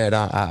doing that.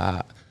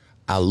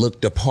 I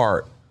look the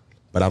part,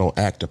 but I don't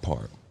act the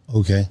part.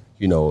 Okay.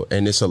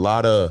 And it's a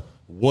lot of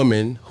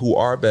women who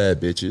are bad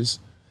bitches,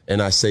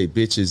 and I say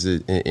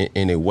bitches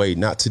in a way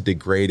not to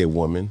degrade a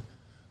woman,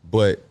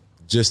 but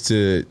just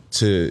to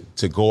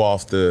go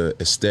off the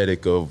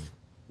aesthetic of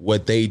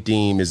what they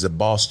deem is a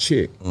boss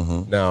chick.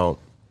 Mm-hmm. Now,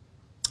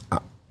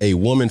 a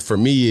woman for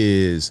me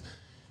is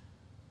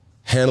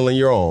handling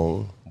your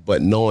own,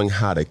 but knowing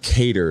how to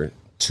cater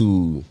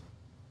to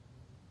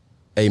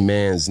a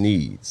man's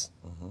needs,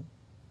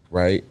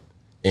 right?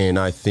 And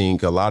I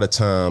think a lot of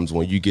times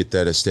when you get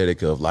that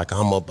aesthetic of like,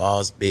 I'm a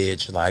boss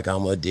bitch, like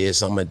I'm a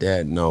this, I'm a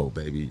that. No,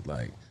 baby,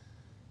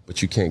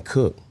 but you can't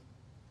cook.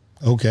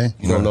 Okay.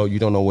 You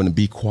don't know when to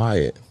be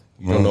quiet.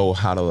 You don't know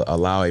how to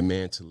allow a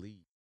man to lead.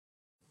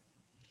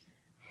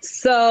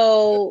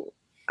 So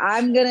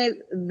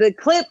the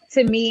clip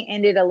to me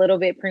ended a little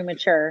bit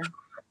premature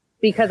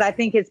because I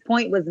think his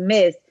point was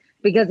missed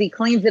because he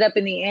cleans it up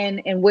in the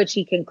end, in which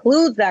he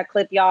concludes that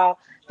clip, y'all,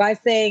 by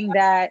saying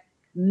that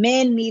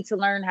men need to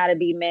learn how to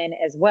be men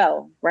as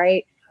well,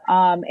 right?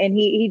 And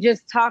he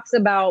just talks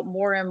about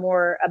more and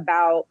more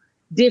about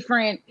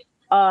different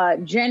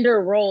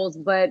gender roles,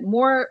 but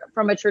more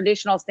from a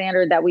traditional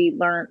standard that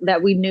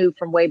we knew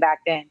from way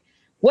back then.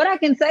 What I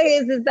can say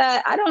is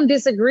that I don't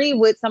disagree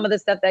with some of the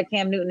stuff that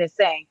Cam Newton is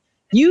saying.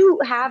 You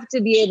have to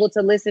be able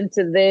to listen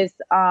to this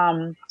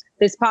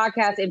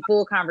podcast in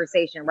full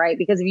conversation, right?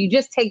 Because if you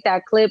just take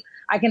that clip,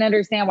 I can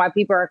understand why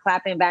people are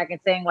clapping back and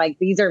saying like,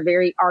 these are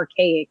very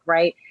archaic,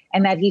 right?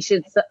 And that he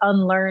should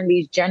unlearn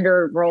these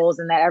gender roles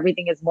and that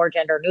everything is more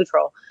gender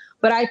neutral.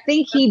 But I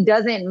think he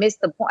doesn't miss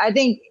the point. I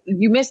think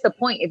you miss the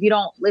point if you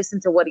don't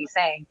listen to what he's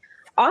saying.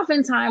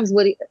 Oftentimes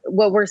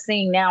what we're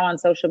seeing now on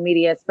social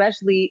media,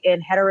 especially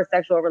in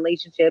heterosexual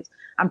relationships,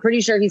 I'm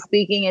pretty sure he's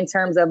speaking in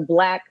terms of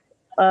Black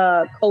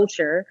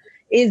culture,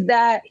 is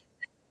that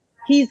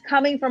he's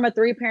coming from a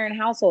 3-parent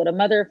household, a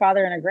mother, a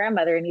father, and a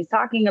grandmother. And he's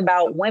talking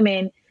about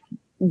women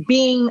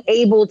being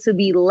able to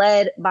be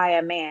led by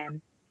a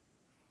man.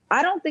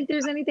 I don't think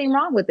there's anything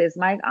wrong with this,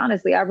 Mike.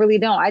 Honestly, I really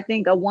don't. I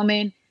think a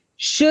woman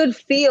should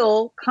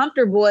feel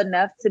comfortable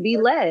enough to be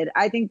led.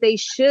 I think they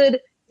should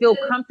feel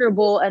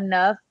comfortable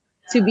enough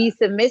to be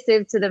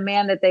submissive to the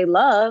man that they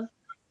love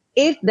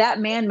if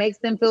that man makes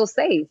them feel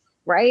safe,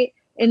 right?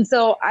 And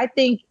so I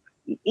think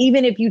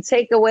even if you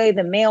take away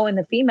the male and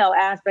the female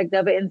aspect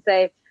of it and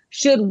say,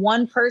 should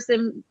one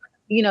person,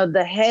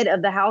 the head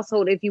of the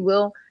household, if you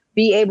will,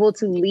 be able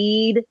to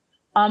lead,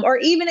 or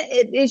even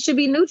it should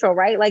be neutral,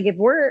 right? Like if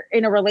we're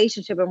in a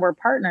relationship and we're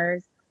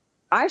partners,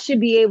 I should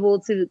be able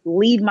to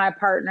lead my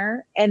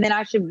partner, and then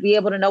I should be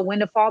able to know when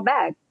to fall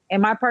back.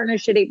 And my partner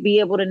should be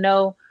able to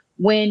know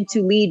when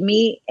to lead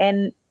me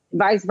and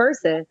vice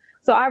versa.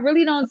 So I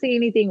really don't see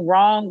anything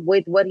wrong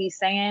with what he's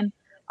saying.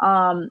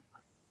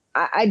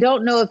 I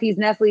don't know if he's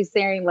necessarily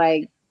saying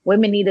like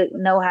women need to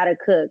know how to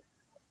cook.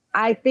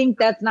 I think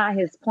that's not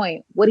his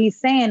point. What he's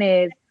saying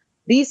is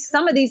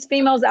some of these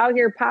females out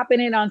here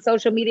popping in on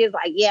social media is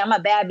like, yeah, I'm a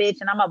bad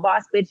bitch and I'm a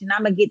boss bitch and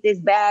I'm gonna get this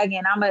bag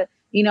and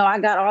I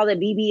got all the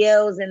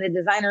BBLs and the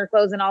designer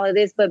clothes and all of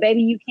this, but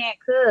baby, you can't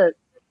cook.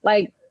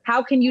 Like,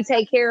 how can you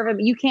take care of him?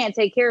 You can't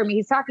take care of me.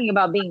 He's talking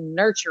about being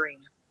nurturing,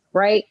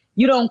 right?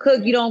 You don't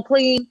cook, you don't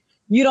clean,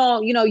 you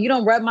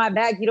don't rub my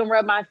back, you don't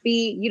rub my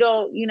feet, you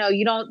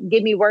don't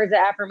give me words of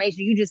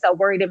affirmation. You just so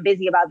worried and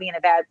busy about being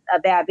a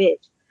bad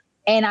bitch.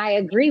 And I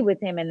agree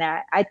with him in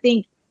that. I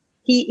think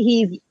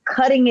he's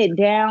cutting it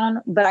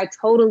down, but I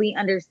totally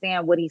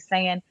understand what he's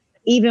saying,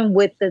 even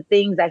with the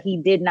things that he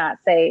did not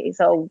say.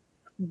 So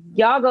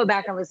y'all go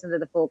back and listen to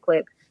the full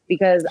clip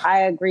because I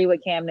agree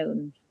with Cam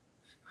Newton.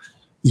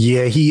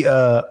 Yeah,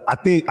 I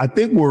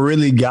think what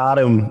really got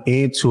him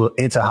into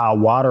hot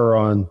water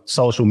on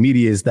social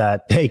media is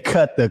that they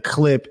cut the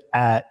clip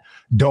at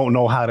 "Don't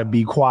know how to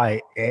be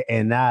quiet,"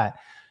 and that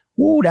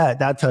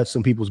touched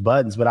some people's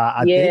buttons. But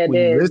I think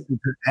when you listen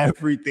to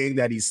everything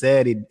that he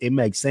said, it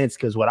makes sense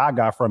because what I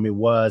got from it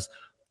was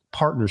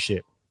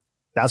partnership.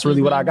 That's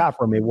really what I got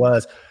from it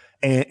was,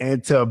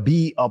 and to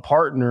be a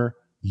partner,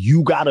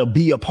 you gotta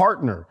be a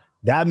partner.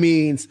 That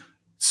means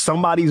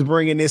somebody's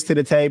bringing this to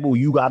the table.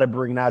 You got to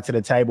bring that to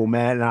the table,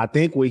 man. And I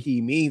think what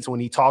he means when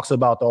he talks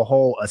about the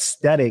whole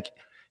aesthetic,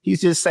 he's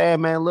just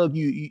saying, man, look,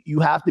 you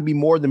have to be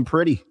more than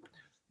pretty.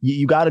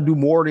 You got to do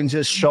more than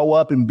just show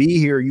up and be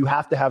here. You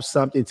have to have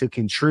something to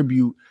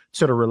contribute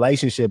to the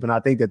relationship. And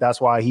I think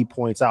that's why he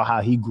points out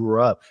how he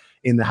grew up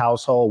in the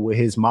household with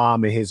his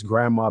mom and his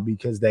grandma,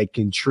 because they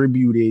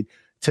contributed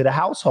to the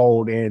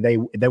household and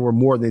they were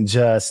more than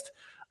just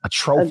a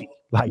trophy.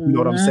 Like, you know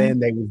what I'm saying?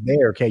 They was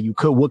there. Okay, you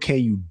could. What can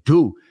you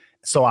do?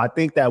 So I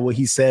think that what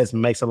he says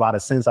makes a lot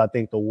of sense. I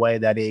think the way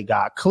that it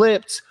got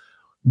clipped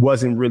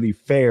wasn't really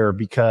fair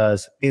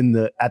because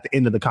at the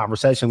end of the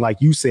conversation,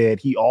 like you said,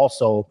 he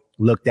also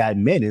looked at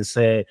men and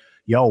said,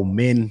 yo,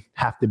 men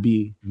have to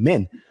be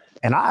men.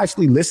 And I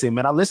actually listened,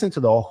 man. I listened to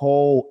the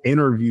whole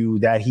interview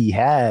that he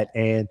had.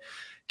 And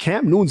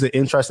Cam Newton's an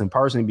interesting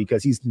person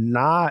because he's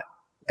not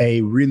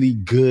a really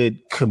good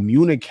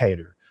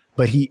communicator,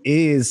 but he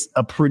is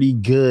a pretty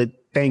good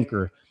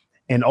thinker.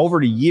 And over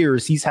the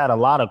years, he's had a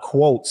lot of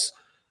quotes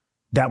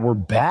that were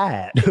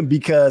bad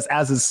because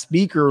as a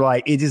speaker,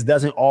 like it just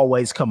doesn't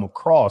always come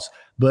across.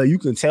 But you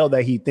can tell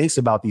that he thinks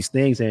about these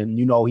things. And,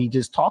 he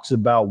just talks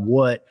about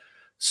what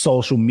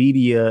social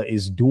media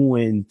is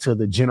doing to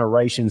the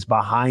generations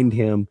behind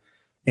him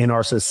in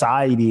our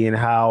society and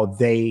how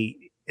they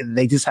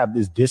just have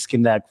this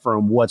disconnect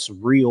from what's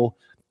real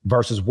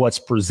versus what's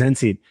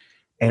presented.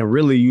 And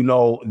really,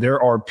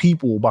 there are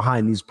people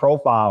behind these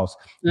profiles.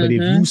 But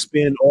if you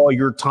spend all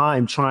your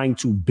time trying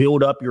to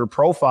build up your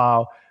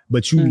profile,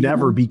 but you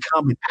never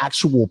become an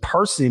actual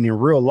person in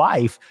real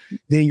life,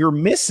 then you're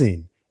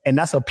missing. And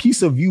that's a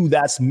piece of you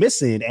that's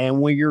missing.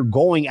 And when you're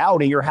going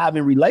out and you're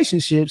having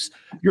relationships,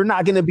 you're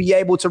not going to be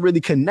able to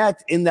really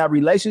connect in that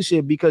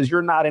relationship because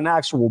you're not an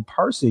actual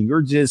person.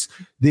 You're just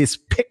this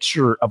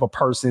picture of a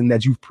person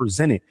that you've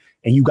presented.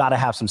 And you got to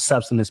have some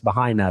substance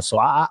behind that. So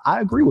I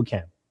agree with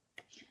Cam.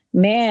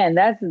 Man,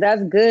 that's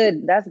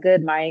good. That's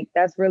good, Mike.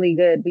 That's really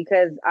good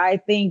because I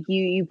think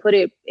you put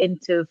it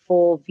into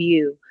full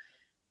view.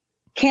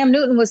 Cam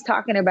Newton was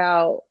talking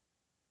about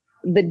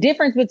the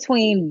difference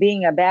between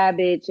being a bad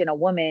bitch and a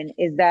woman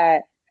is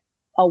that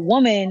a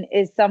woman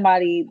is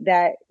somebody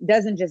that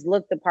doesn't just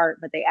look the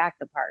part, but they act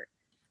the part.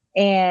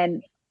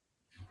 And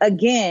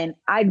again,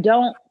 I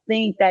don't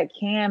think that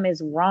Cam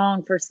is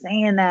wrong for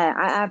saying that.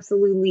 I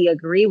absolutely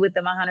agree with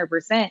them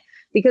 100%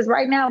 because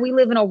right now we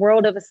live in a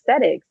world of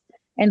aesthetics.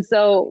 And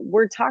so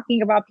we're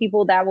talking about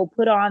people that will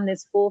put on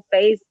this full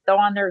face, throw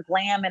on their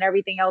glam and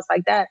everything else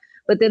like that.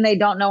 But then they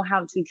don't know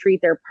how to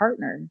treat their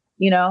partner,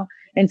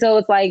 And so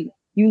it's like,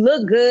 you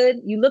look good,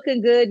 you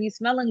looking good, you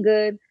smelling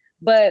good,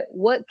 but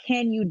what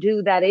can you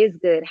do that is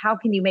good? How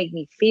can you make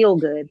me feel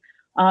good?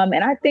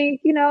 And I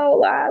think,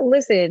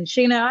 listen,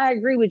 Sheena, I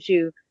agree with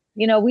you.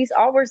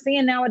 All we're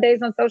seeing nowadays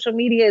on social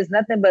media is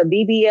nothing but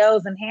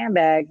BBLs and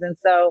handbags. And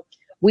so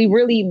we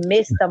really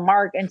miss the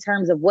mark in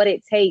terms of what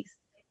it takes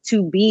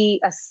to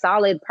be a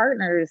solid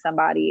partner to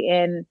somebody.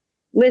 And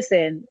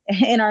listen,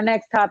 in our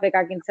next topic,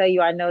 I can tell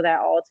you, I know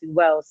that all too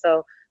well.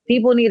 So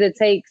people need to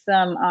take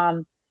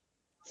some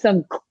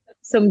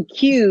some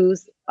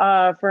cues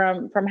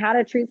from how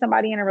to treat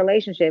somebody in a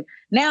relationship.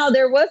 Now,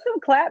 there was some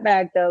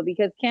clapback though,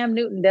 because Cam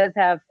Newton does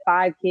have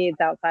 5 kids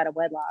outside of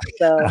wedlock.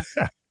 So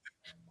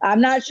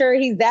I'm not sure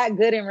he's that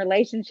good in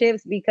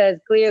relationships, because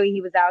clearly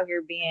he was out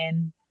here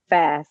being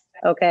fast.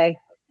 Okay.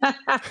 So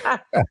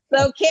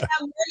Cam,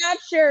 we're not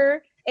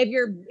sure if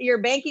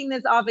you're banking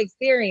this off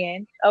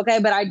experience. Okay.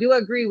 But I do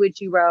agree with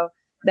you, bro,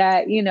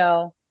 that,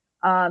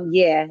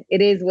 yeah,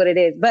 it is what it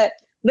is. But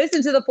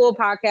listen to the full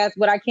podcast.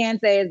 What I can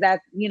say is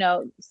that,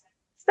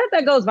 stuff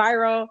that goes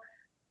viral,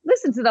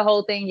 listen to the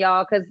whole thing,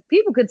 y'all, because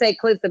people could take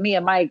clips of me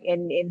and Mike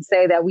and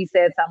say that we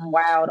said something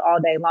wild all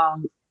day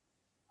long.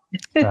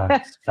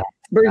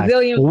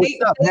 Brazilian. Well,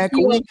 what's up, man?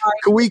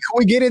 Can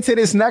we get into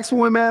this next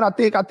one, man? I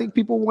think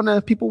people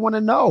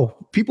wanna know.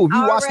 People, if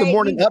you watch the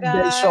morning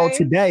update show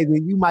today,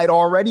 then you might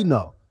already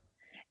know.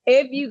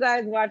 If you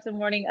guys watch the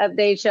morning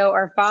update show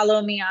or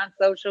follow me on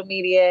social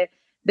media,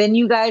 then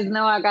you guys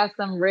know I got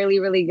some really,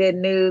 really good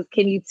news.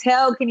 Can you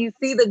tell? Can you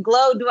see the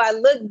glow? Do I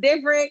look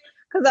different?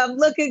 Because I'm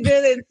looking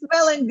good and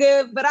smelling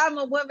good, but I'm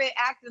a woman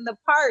acting the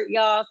part,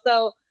 y'all.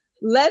 So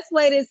let's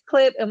play this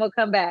clip and we'll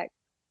come back.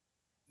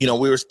 We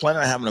were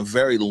planning on having a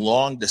very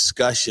long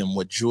discussion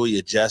with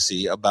Julia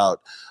Jesse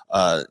about,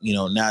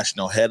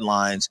 national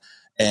headlines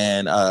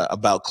and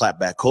about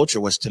clapback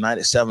culture, was tonight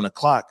at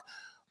 7:00.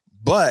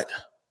 But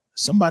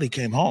somebody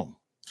came home.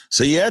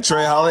 So yeah,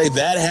 Trey Holiday,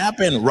 that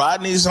happened.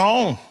 Rodney's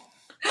home.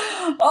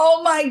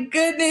 Oh my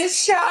goodness.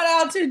 Shout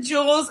out to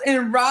Jules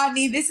and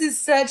Rodney. This is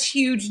such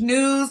huge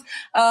news.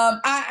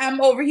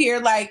 I'm over here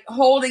like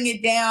holding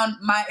it down,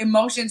 my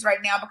emotions right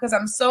now, because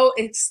I'm so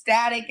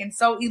ecstatic and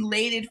so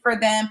elated for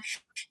them.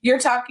 You're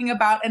talking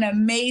about an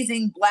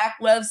amazing Black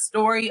love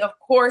story. Of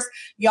course,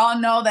 y'all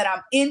know that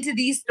I'm into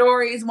these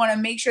stories, want to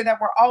make sure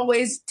that we're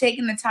always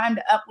taking the time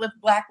to uplift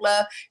Black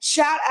love.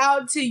 Shout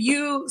out to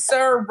you,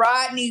 Sir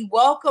Rodney.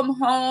 Welcome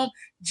home,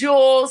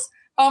 Jules.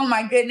 Oh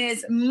my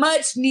goodness,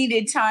 much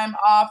needed time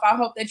off. I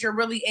hope that you're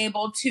really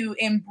able to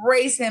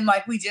embrace him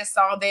like we just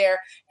saw there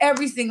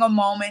every single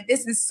moment.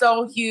 This is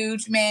so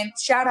huge, man.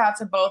 Shout out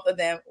to both of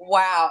them.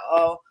 Wow.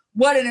 Oh,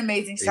 what an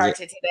amazing start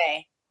to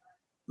today.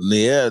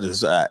 Yeah,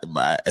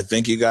 I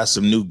think you got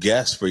some new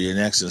guests for your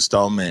next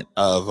installment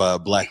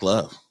of Black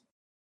Love.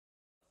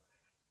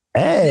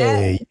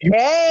 Hey, you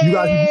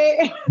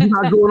guys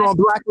going on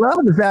Black Love?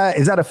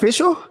 Is that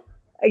official?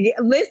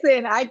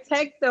 Listen, I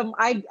text them.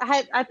 I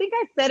think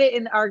I said it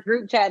in our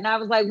group chat, and I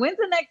was like, "When's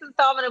the next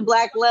installment of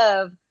Black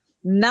Love?"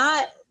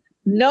 Not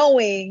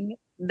knowing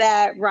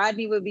that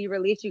Rodney would be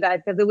released, you guys,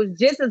 because it was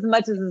just as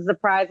much as a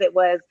surprise it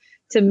was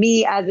to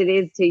me as it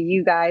is to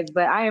you guys.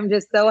 But I am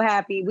just so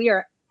happy. We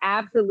are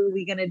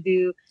absolutely going to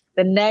do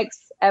the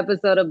next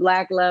episode of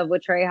Black Love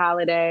with Trey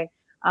Holiday.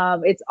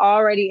 It's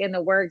already in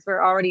the works.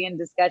 We're already in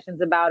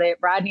discussions about it.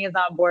 Rodney is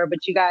on board,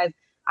 but you guys,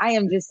 I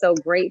am just so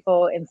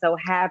grateful and so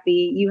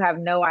happy. You have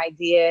no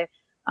idea.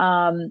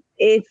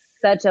 It's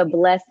such a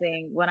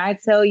blessing. When I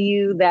tell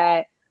you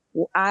that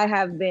I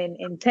have been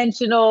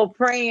intentional,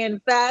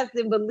 praying,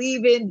 fasting,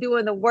 believing,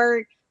 doing the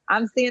work.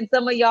 I'm seeing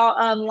some of y'all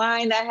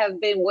online that have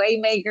been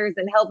waymakers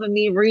and helping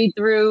me read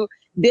through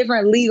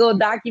different legal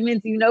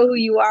documents. You know who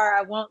you are.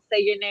 I won't say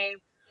your name,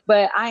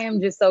 but I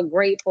am just so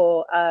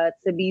grateful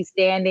to be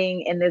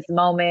standing in this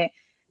moment.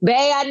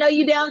 Bae, I know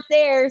you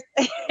downstairs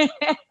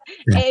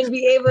and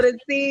be able to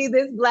see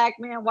this Black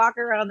man walk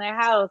around the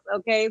house.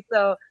 Okay.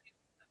 So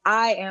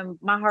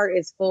my heart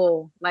is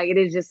full. Like, it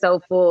is just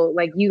so full.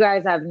 Like, you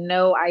guys have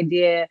no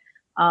idea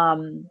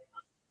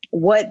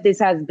what this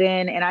has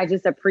been. And I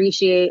just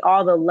appreciate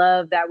all the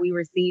love that we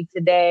received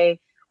today,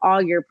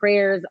 all your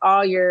prayers,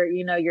 all your,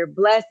 your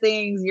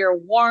blessings, your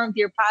warmth,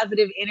 your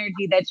positive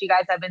energy that you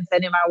guys have been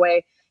sending my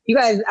way. You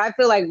guys, I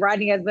feel like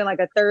Rodney has been like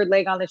a third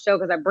leg on the show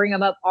because I bring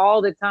him up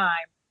all the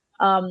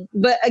time.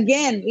 But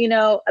again,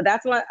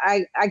 that's why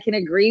I can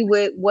agree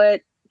with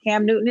what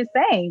Cam Newton is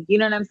saying. You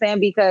know what I'm saying?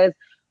 Because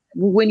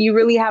when you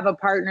really have a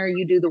partner,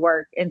 you do the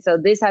work. And so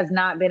this has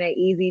not been an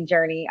easy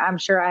journey. I'm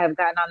sure I have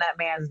gotten on that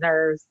man's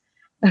nerves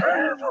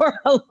for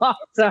a long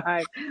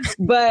time.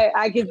 But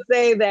I can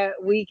say that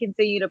we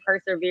continue to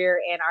persevere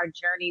and our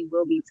journey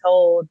will be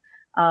told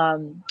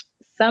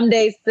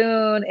someday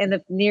soon in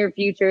the near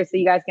future, so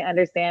you guys can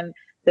understand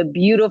the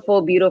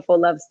beautiful, beautiful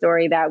love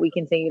story that we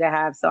continue to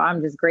have. So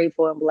I'm just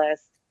grateful and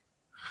blessed.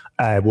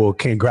 All right, well,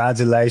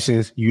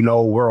 congratulations.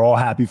 We're all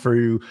happy for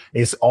you.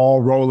 It's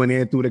all rolling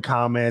in through the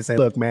comments. And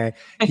look, man,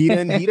 he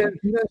didn't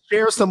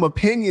share some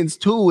opinions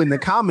too in the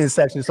comment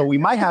section. So there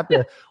might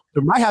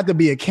have to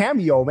be a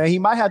cameo, man. He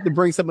might have to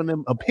bring some of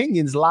them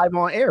opinions live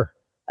on air.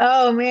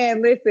 Oh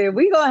man, listen,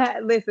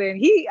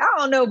 I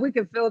don't know if we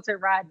can filter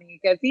Rodney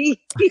because he's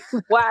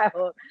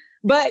wild.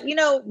 But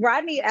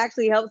Rodney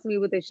actually helps me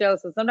with the show.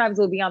 So sometimes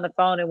we'll be on the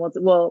phone and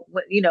we'll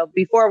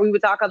before we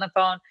would talk on the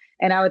phone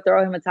and I would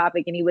throw him a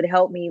topic and he would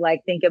help me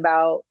like think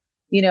about,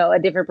 a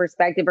different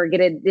perspective or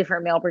get a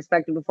different male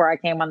perspective before I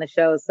came on the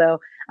show. So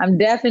I'm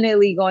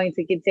definitely going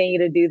to continue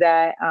to do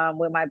that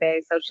with my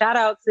bae. So shout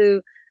out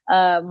to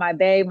my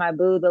bae, my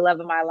boo, the love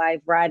of my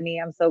life, Rodney.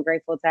 I'm so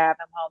grateful to have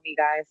him home, you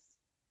guys.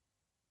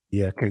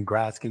 Yeah,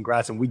 congrats.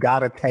 And we got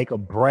to take a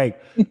break.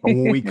 But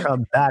when we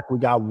come back, we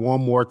got one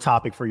more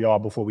topic for y'all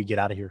before we get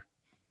out of here.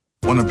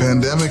 When the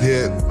pandemic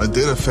hit, it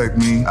did affect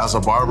me. As a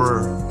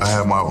barber, I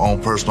had my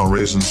own personal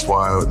reasons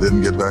why I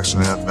didn't get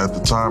vaccinated. At the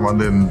time, I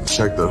didn't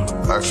check the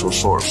actual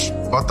source.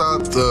 I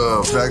thought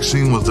the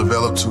vaccine was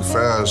developed too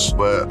fast,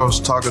 but I was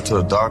talking to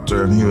a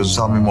doctor and he was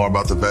telling me more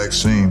about the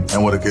vaccine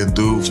and what it could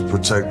do to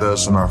protect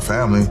us and our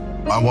family.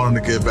 I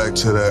wanted to get back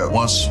to that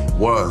once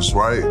was,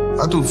 right?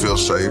 I do feel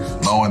safe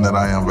knowing that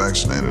I am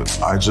vaccinated.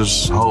 I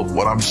just hope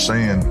what I'm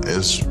saying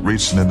is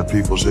reaching into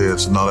people's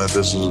heads to know that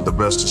this is the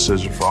best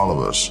decision for all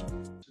of us.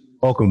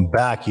 Welcome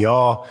back,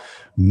 y'all.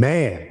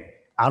 Man,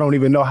 I don't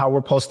even know how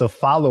we're supposed to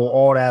follow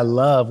all that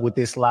love with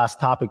this last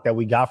topic that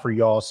we got for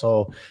y'all.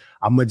 So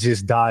I'm going to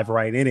just dive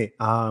right in it.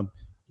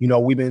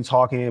 We've been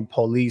talking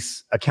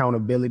police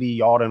accountability.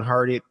 Y'all done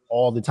heard it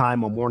all the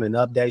time on Morning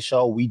Update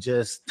Show. We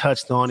just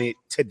touched on it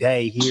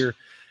today here.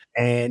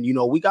 And,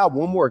 we got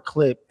one more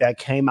clip that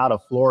came out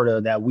of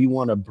Florida that we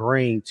want to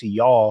bring to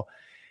y'all.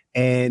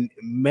 And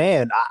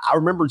man, I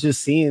remember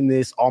just seeing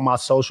this on my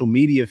social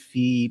media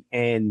feed,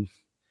 and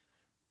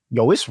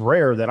it's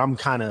rare that I'm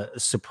kind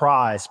of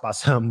surprised by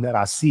something that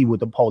I see with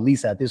the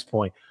police at this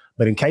point.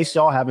 But in case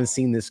y'all haven't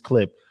seen this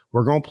clip,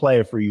 we're going to play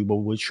it for you. But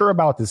what you're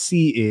about to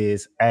see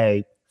is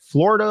a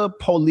Florida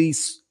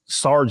police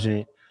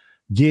sergeant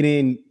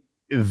getting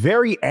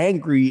very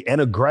angry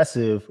and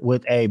aggressive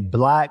with a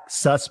black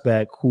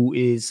suspect who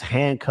is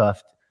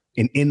handcuffed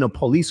and in the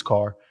police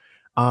car.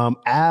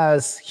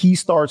 As he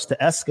starts to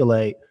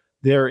escalate,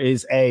 there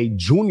is a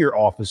junior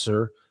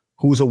officer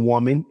who's a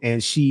woman,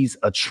 and she's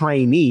a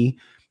trainee.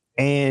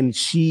 And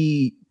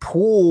she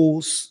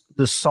pulls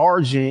the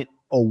sergeant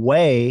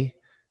away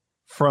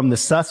from the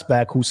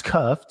suspect who's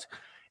cuffed,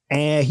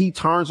 and he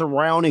turns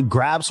around and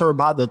grabs her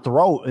by the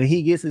throat, and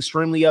he gets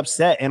extremely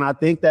upset. And I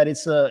think that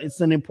it's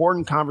an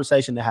important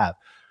conversation to have.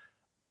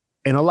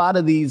 In a lot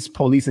of these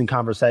policing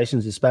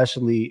conversations,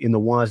 especially in the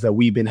ones that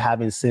we've been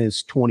having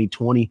since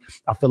 2020,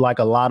 I feel like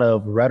a lot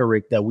of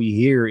rhetoric that we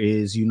hear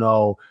is,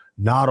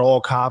 not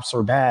all cops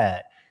are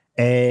bad.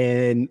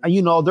 And,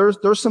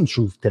 there's some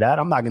truth to that.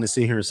 I'm not going to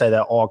sit here and say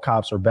that all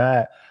cops are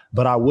bad,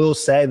 but I will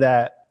say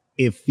that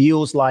it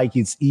feels like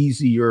it's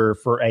easier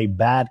for a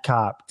bad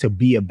cop to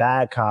be a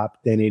bad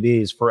cop than it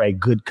is for a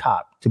good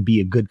cop to be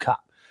a good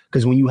cop.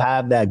 Because when you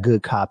have that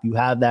good cop, you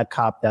have that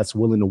cop that's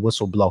willing to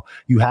whistle blow.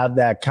 You have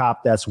that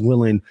cop that's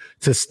willing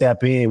to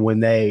step in when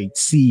they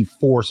see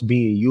force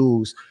being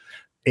used.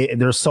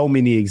 There's so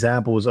many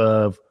examples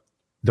of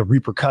the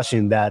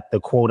repercussion that the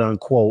quote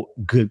unquote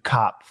good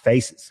cop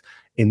faces.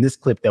 In this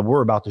clip that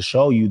we're about to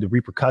show you, the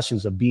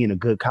repercussions of being a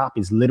good cop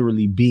is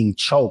literally being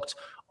choked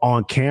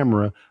on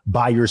camera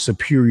by your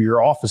superior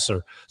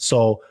officer.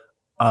 So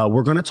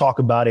we're going to talk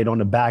about it on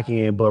the back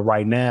end. But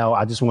right now,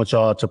 I just want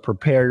y'all to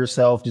prepare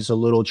yourself. Just a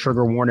little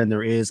trigger warning.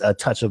 There is a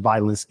touch of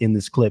violence in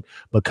this clip.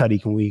 But Cuddy,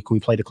 can we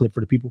play the clip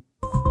for the people?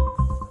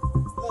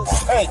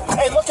 Hey,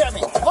 look at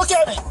me.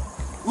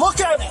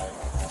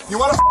 You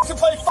want to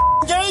play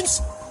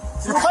games?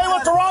 You play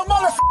with the wrong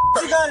motherfucker.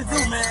 What you gotta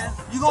do, man?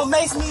 You gonna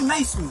mace me?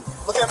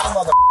 Look at me,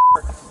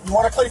 motherfucker. You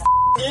wanna play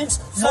games?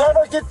 You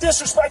ever get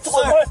disrespectful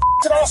with my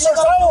officers,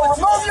 I will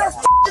remove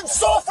your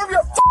soul from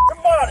your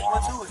body.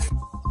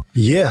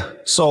 Yeah.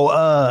 So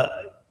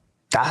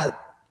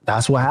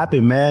that's what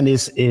happened, man.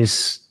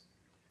 It's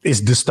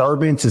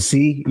disturbing to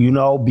see,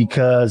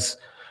 because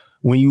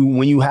when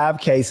you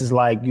have cases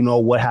like,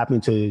 what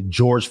happened to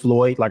George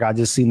Floyd, like I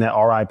just seen that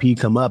RIP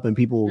come up, and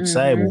people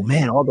say, well,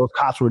 man, all those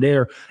cops were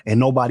there and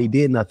nobody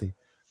did nothing.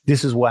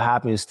 This is what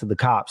happens to the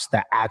cops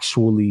that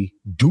actually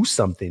do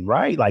something,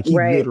 right? Like he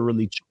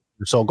literally.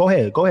 So go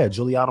ahead,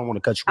 Julie. I don't want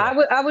to cut you off.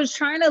 I was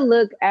trying to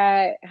look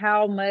at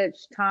how much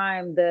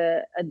time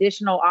the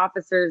additional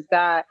officers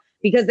got,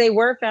 because they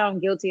were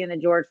found guilty in the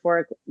George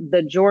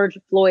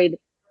Floyd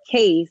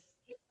case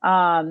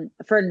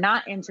for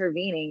not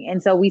intervening.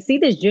 And so we see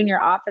this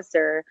junior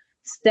officer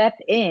step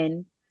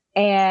in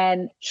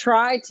and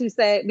try to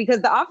say,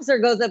 because the officer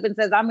goes up and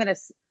says,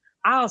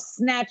 I'll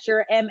snatch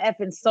your MF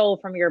and soul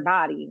from your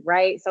body,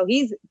 right? So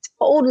he's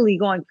totally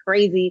going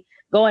crazy,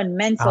 going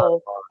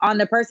mental on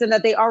the person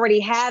that they already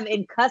have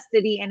in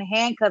custody and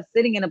handcuffed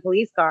sitting in a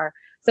police car.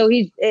 So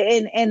he's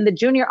and the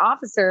junior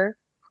officer,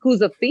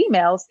 who's a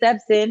female,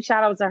 steps in,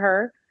 shout out to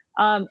her,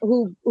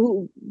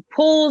 who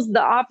pulls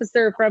the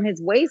officer from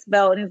his waist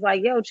belt and is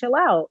like, yo, chill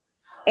out.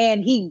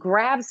 And he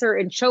grabs her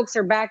and chokes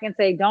her back and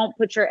say, don't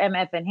put your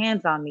MF and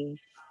hands on me.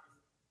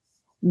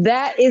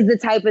 That is the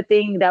type of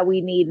thing that we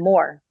need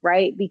more,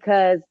 right?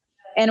 Because,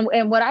 and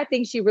what I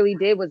think she really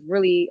did was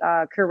really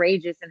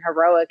courageous and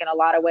heroic in a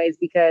lot of ways,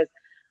 because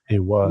it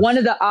was one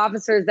of the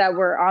officers that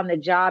were on the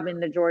job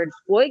in the George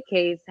Floyd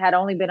case had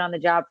only been on the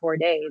job 4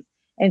 days.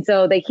 And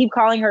so they keep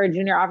calling her a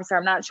junior officer.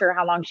 I'm not sure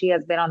how long she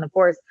has been on the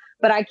force,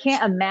 but I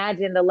can't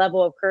imagine the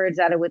level of courage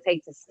that it would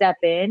take to step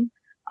in,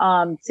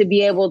 to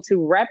be able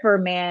to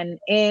reprimand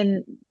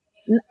in,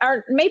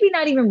 or maybe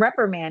not even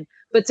reprimand,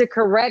 but to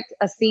correct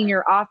a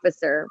senior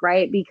officer,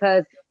 right?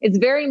 Because it's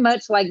very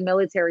much like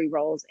military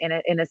roles in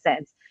a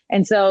sense.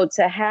 And so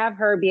to have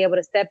her be able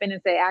to step in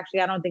and say,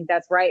 actually, I don't think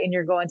that's right, and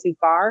you're going too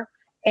far,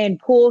 and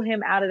pull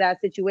him out of that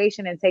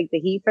situation and take the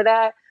heat for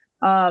that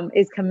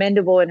is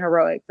commendable and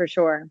heroic for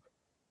sure.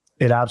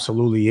 It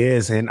absolutely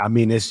is. And I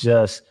mean, it's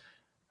just,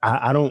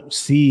 I don't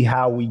see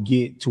how we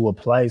get to a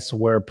place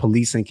where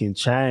policing can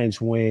change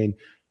when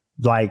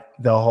like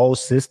the whole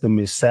system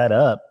is set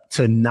up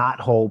to not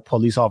hold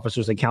police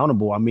officers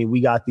accountable. I mean, we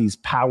got these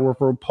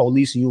powerful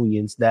police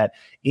unions that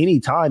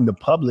anytime the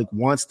public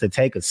wants to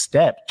take a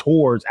step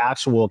towards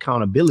actual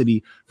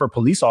accountability for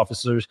police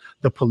officers,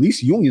 the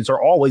police unions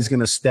are always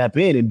going to step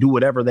in and do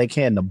whatever they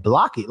can to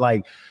block it.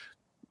 Like,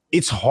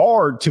 it's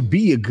hard to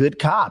be a good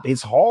cop.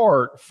 It's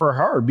hard for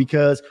her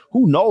because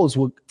who knows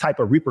what type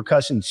of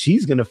repercussions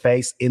she's going to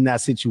face in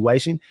that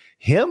situation.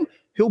 He'll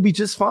be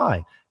just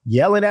fine.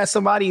 Yelling at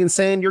somebody and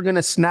saying you're going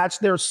to snatch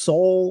their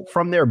soul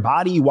from their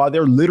body while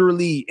they're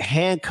literally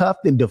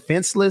handcuffed and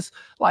defenseless.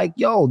 Like,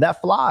 yo,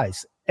 that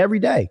flies every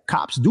day.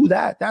 Cops do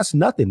that. That's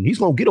nothing. He's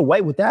going to get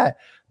away with that.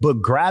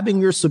 But grabbing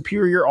your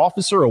superior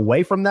officer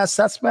away from that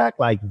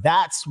suspect, like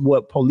that's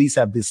what police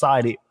have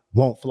decided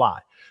won't fly.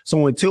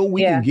 So until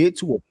we can get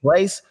to a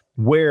place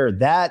where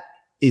that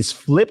is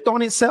flipped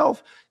on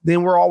itself,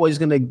 then we're always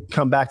going to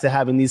come back to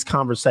having these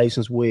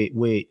conversations with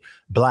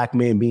black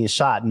men being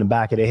shot in the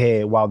back of the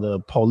head while the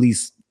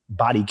police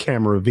body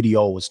camera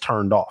video was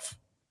turned off.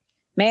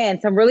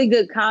 Man, some really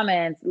good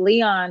comments.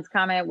 Leon's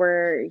comment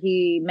where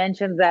he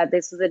mentions that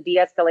this was a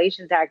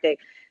de-escalation tactic.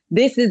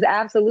 This is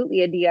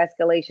absolutely a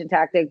de-escalation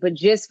tactic, but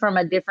just from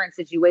a different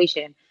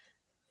situation.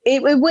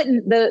 It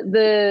wouldn't,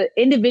 the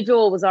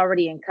individual was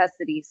already in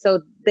custody.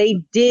 So they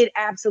did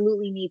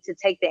absolutely need to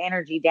take the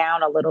energy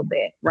down a little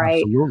bit.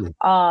 Right. Absolutely.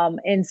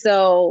 And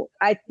so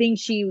I think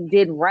she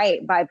did right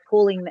by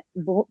pulling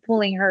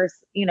her,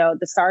 the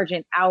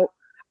sergeant out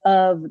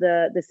of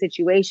the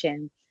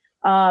situation.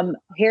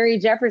 Harry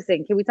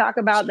Jefferson, can we talk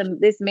about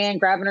this man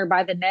grabbing her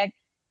by the neck?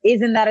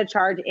 Isn't that a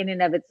charge in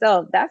and of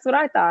itself? That's what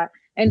I thought.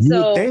 And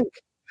so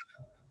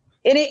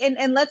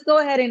And let's go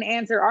ahead and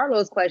answer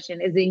Arlo's question.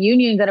 Is the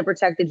union going to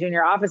protect the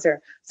junior officer?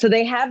 So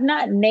they have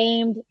not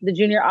named the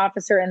junior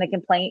officer in the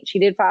complaint. She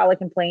did file a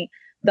complaint.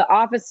 The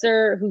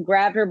officer who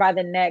grabbed her by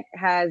the neck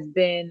has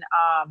been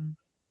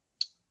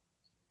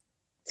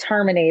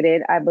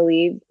terminated, I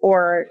believe,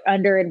 or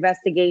under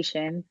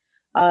investigation.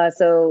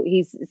 So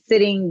he's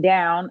sitting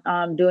down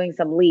doing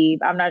some leave.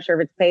 I'm not sure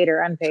if it's paid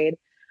or unpaid.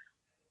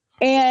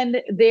 And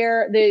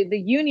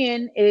the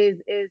union is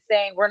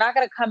saying, we're not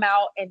going to come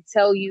out and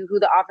tell you who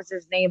the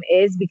officer's name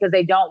is because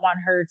they don't want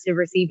her to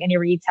receive any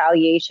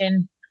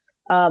retaliation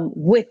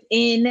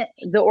within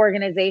the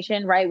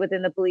organization, right,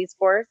 within the police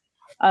force,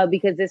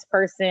 because this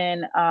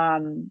person,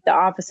 the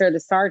officer, the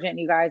sergeant,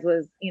 you guys,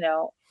 was,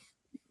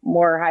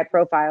 more high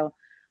profile.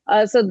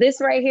 So this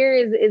right here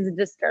is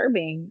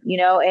disturbing,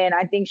 and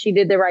I think she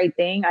did the right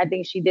thing. I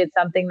think she did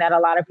something that a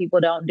lot of people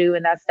don't do,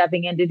 and that's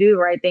stepping in to do the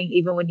right thing,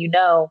 even when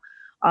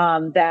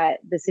that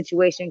the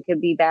situation could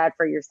be bad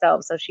for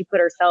yourself. So she put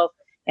herself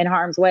in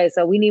harm's way.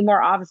 So we need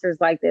more officers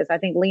like this. I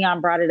think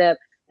Leon brought it up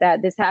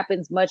that this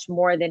happens much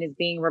more than is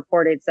being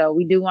reported. So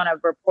we do want to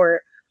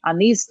report on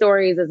these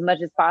stories as much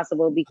as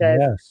possible because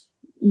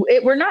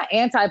we're not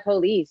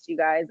anti-police, you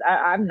guys.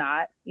 I'm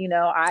not,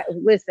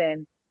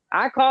 listen,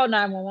 I call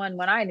 911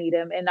 when I need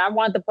them, and I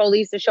want the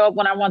police to show up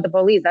when I want the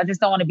police. I just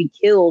don't want to be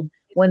killed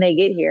when they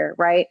get here.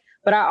 Right.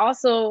 But I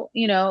also,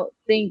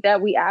 think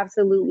that we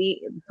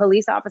absolutely,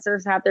 police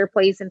officers have their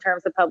place in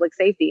terms of public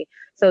safety.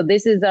 So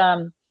this is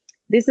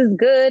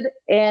good.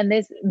 And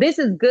this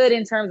is good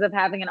in terms of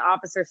having an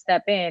officer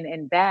step in,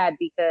 and bad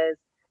because,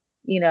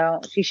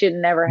 she should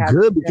never have.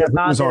 Good because it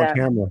was on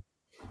camera.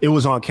 It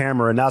was on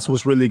camera, and that's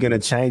what's really going to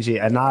change it.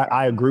 And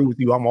I agree with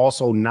you. I'm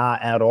also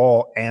not at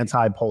all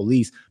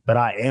anti-police, but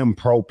I am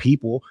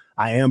pro-people.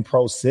 I am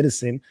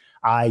pro-citizen.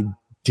 I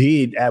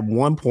did at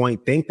one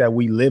point think that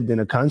we lived in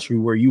a country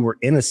where you were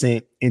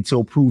innocent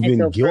until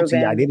proven guilty.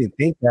 I didn't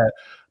think that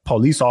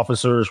police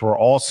officers were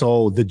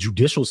also the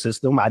judicial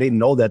system. I didn't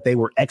know that they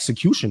were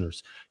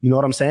executioners. You know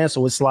what I'm saying?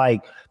 So it's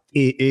like,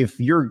 if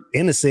you're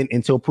innocent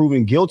until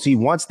proven guilty,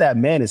 once that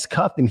man is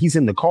cuffed and he's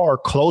in the car,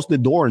 close the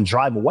door and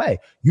drive away.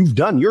 You've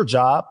done your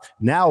job.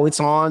 Now it's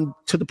on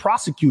to the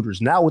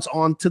prosecutors. Now it's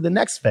on to the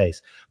next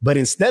phase. But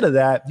instead of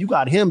that, you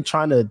got him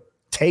trying to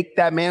take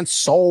that man's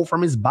soul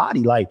from his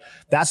body. Like,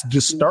 that's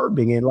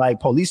disturbing. And like,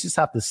 police just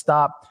have to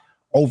stop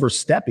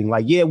overstepping.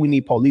 Like, yeah, we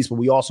need police, but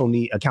we also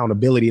need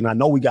accountability. And I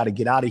know we got to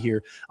get out of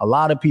here. A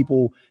lot of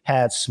people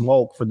had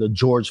smoke for the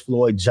George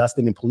Floyd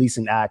Justice and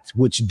Policing Act,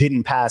 which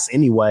didn't pass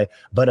anyway.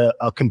 But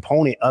a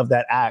component of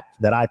that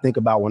act that I think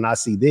about when I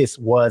see this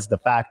was the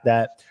fact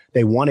that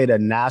they wanted a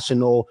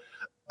national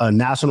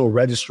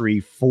registry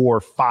for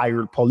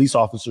fired police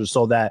officers,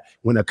 so that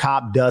when a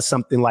cop does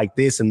something like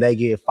this and they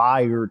get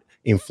fired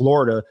in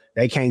Florida,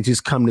 they can't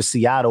just come to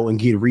Seattle and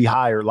get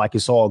rehired like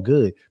it's all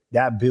good.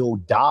 That bill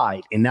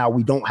died, and now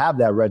we don't have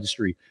that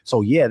registry.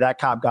 So yeah, that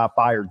cop got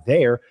fired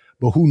there,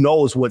 But who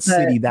knows what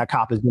city that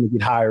cop is going to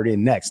get hired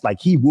in next? Like,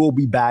 he will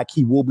be back.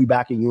 He will be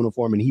back in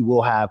uniform, and he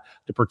will have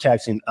the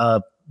protection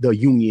of the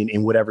union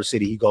in whatever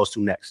city he goes to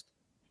next.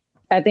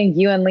 I think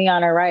you and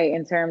Leon are right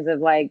in terms of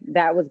like,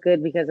 that was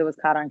good because it was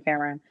caught on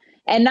camera,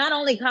 and not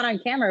only caught on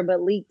camera,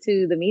 but leaked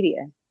to the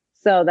media.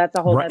 So that's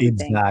a whole other thing.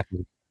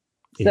 Exactly.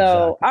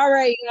 So, all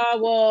right, y'all.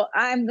 Well,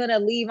 I'm going to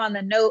leave on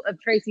the note of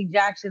Tracy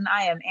Jackson.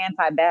 I am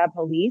anti-bad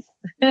police.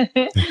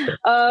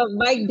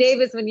 Mike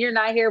Davis, when you're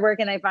not here, where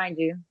can I find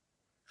you?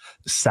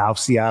 South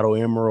Seattle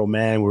Emerald,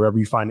 man. Wherever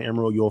you find the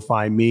Emerald, you'll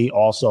find me.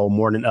 Also,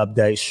 morning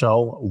update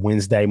show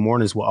Wednesday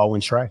mornings with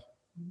Owen Trey.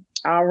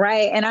 All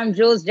right. And I'm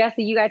Jules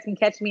Jesse. You guys can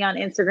catch me on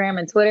Instagram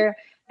and Twitter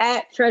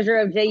at Treasure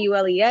of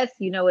JULES.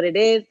 You know what it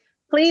is.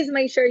 Please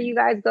make sure you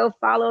guys go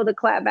follow the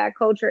Clapback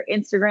Culture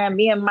Instagram.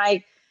 Me and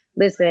Mike,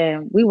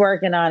 listen, we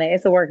working on it.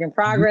 It's a work in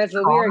progress,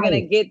 but we are going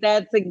to get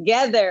that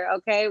together.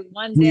 Okay.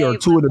 One day. We are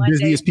two of the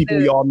busiest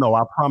people y'all know.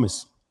 I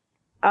promise.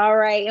 All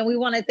right. And we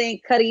want to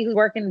thank Cuddy, who's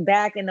working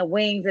back in the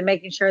wings and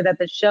making sure that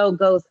the show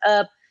goes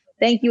up.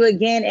 Thank you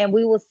again. And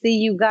we will see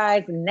you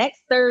guys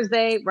next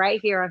Thursday right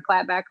here on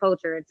Clapback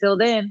Culture. Until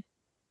then,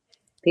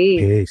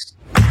 peace.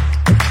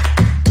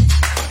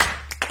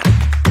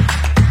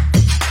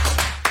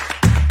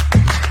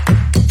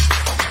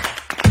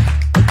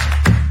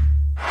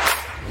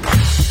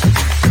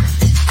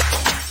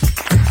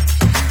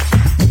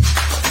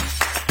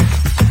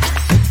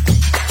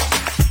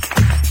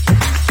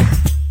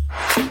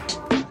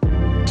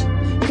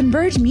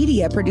 Converge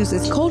Media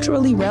produces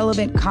culturally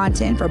relevant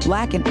content for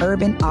Black and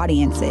urban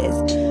audiences.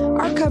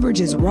 Our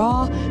coverage is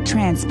raw,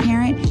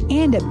 transparent,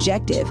 and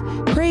objective,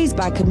 praised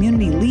by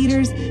community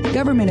leaders,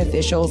 government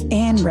officials,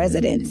 and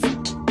residents.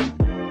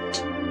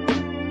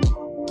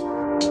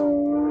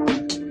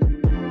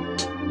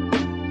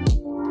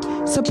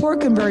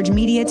 Support Converge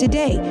Media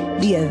today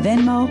via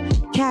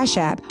Venmo, Cash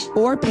App,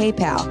 or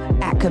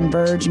PayPal at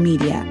Converge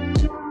Media.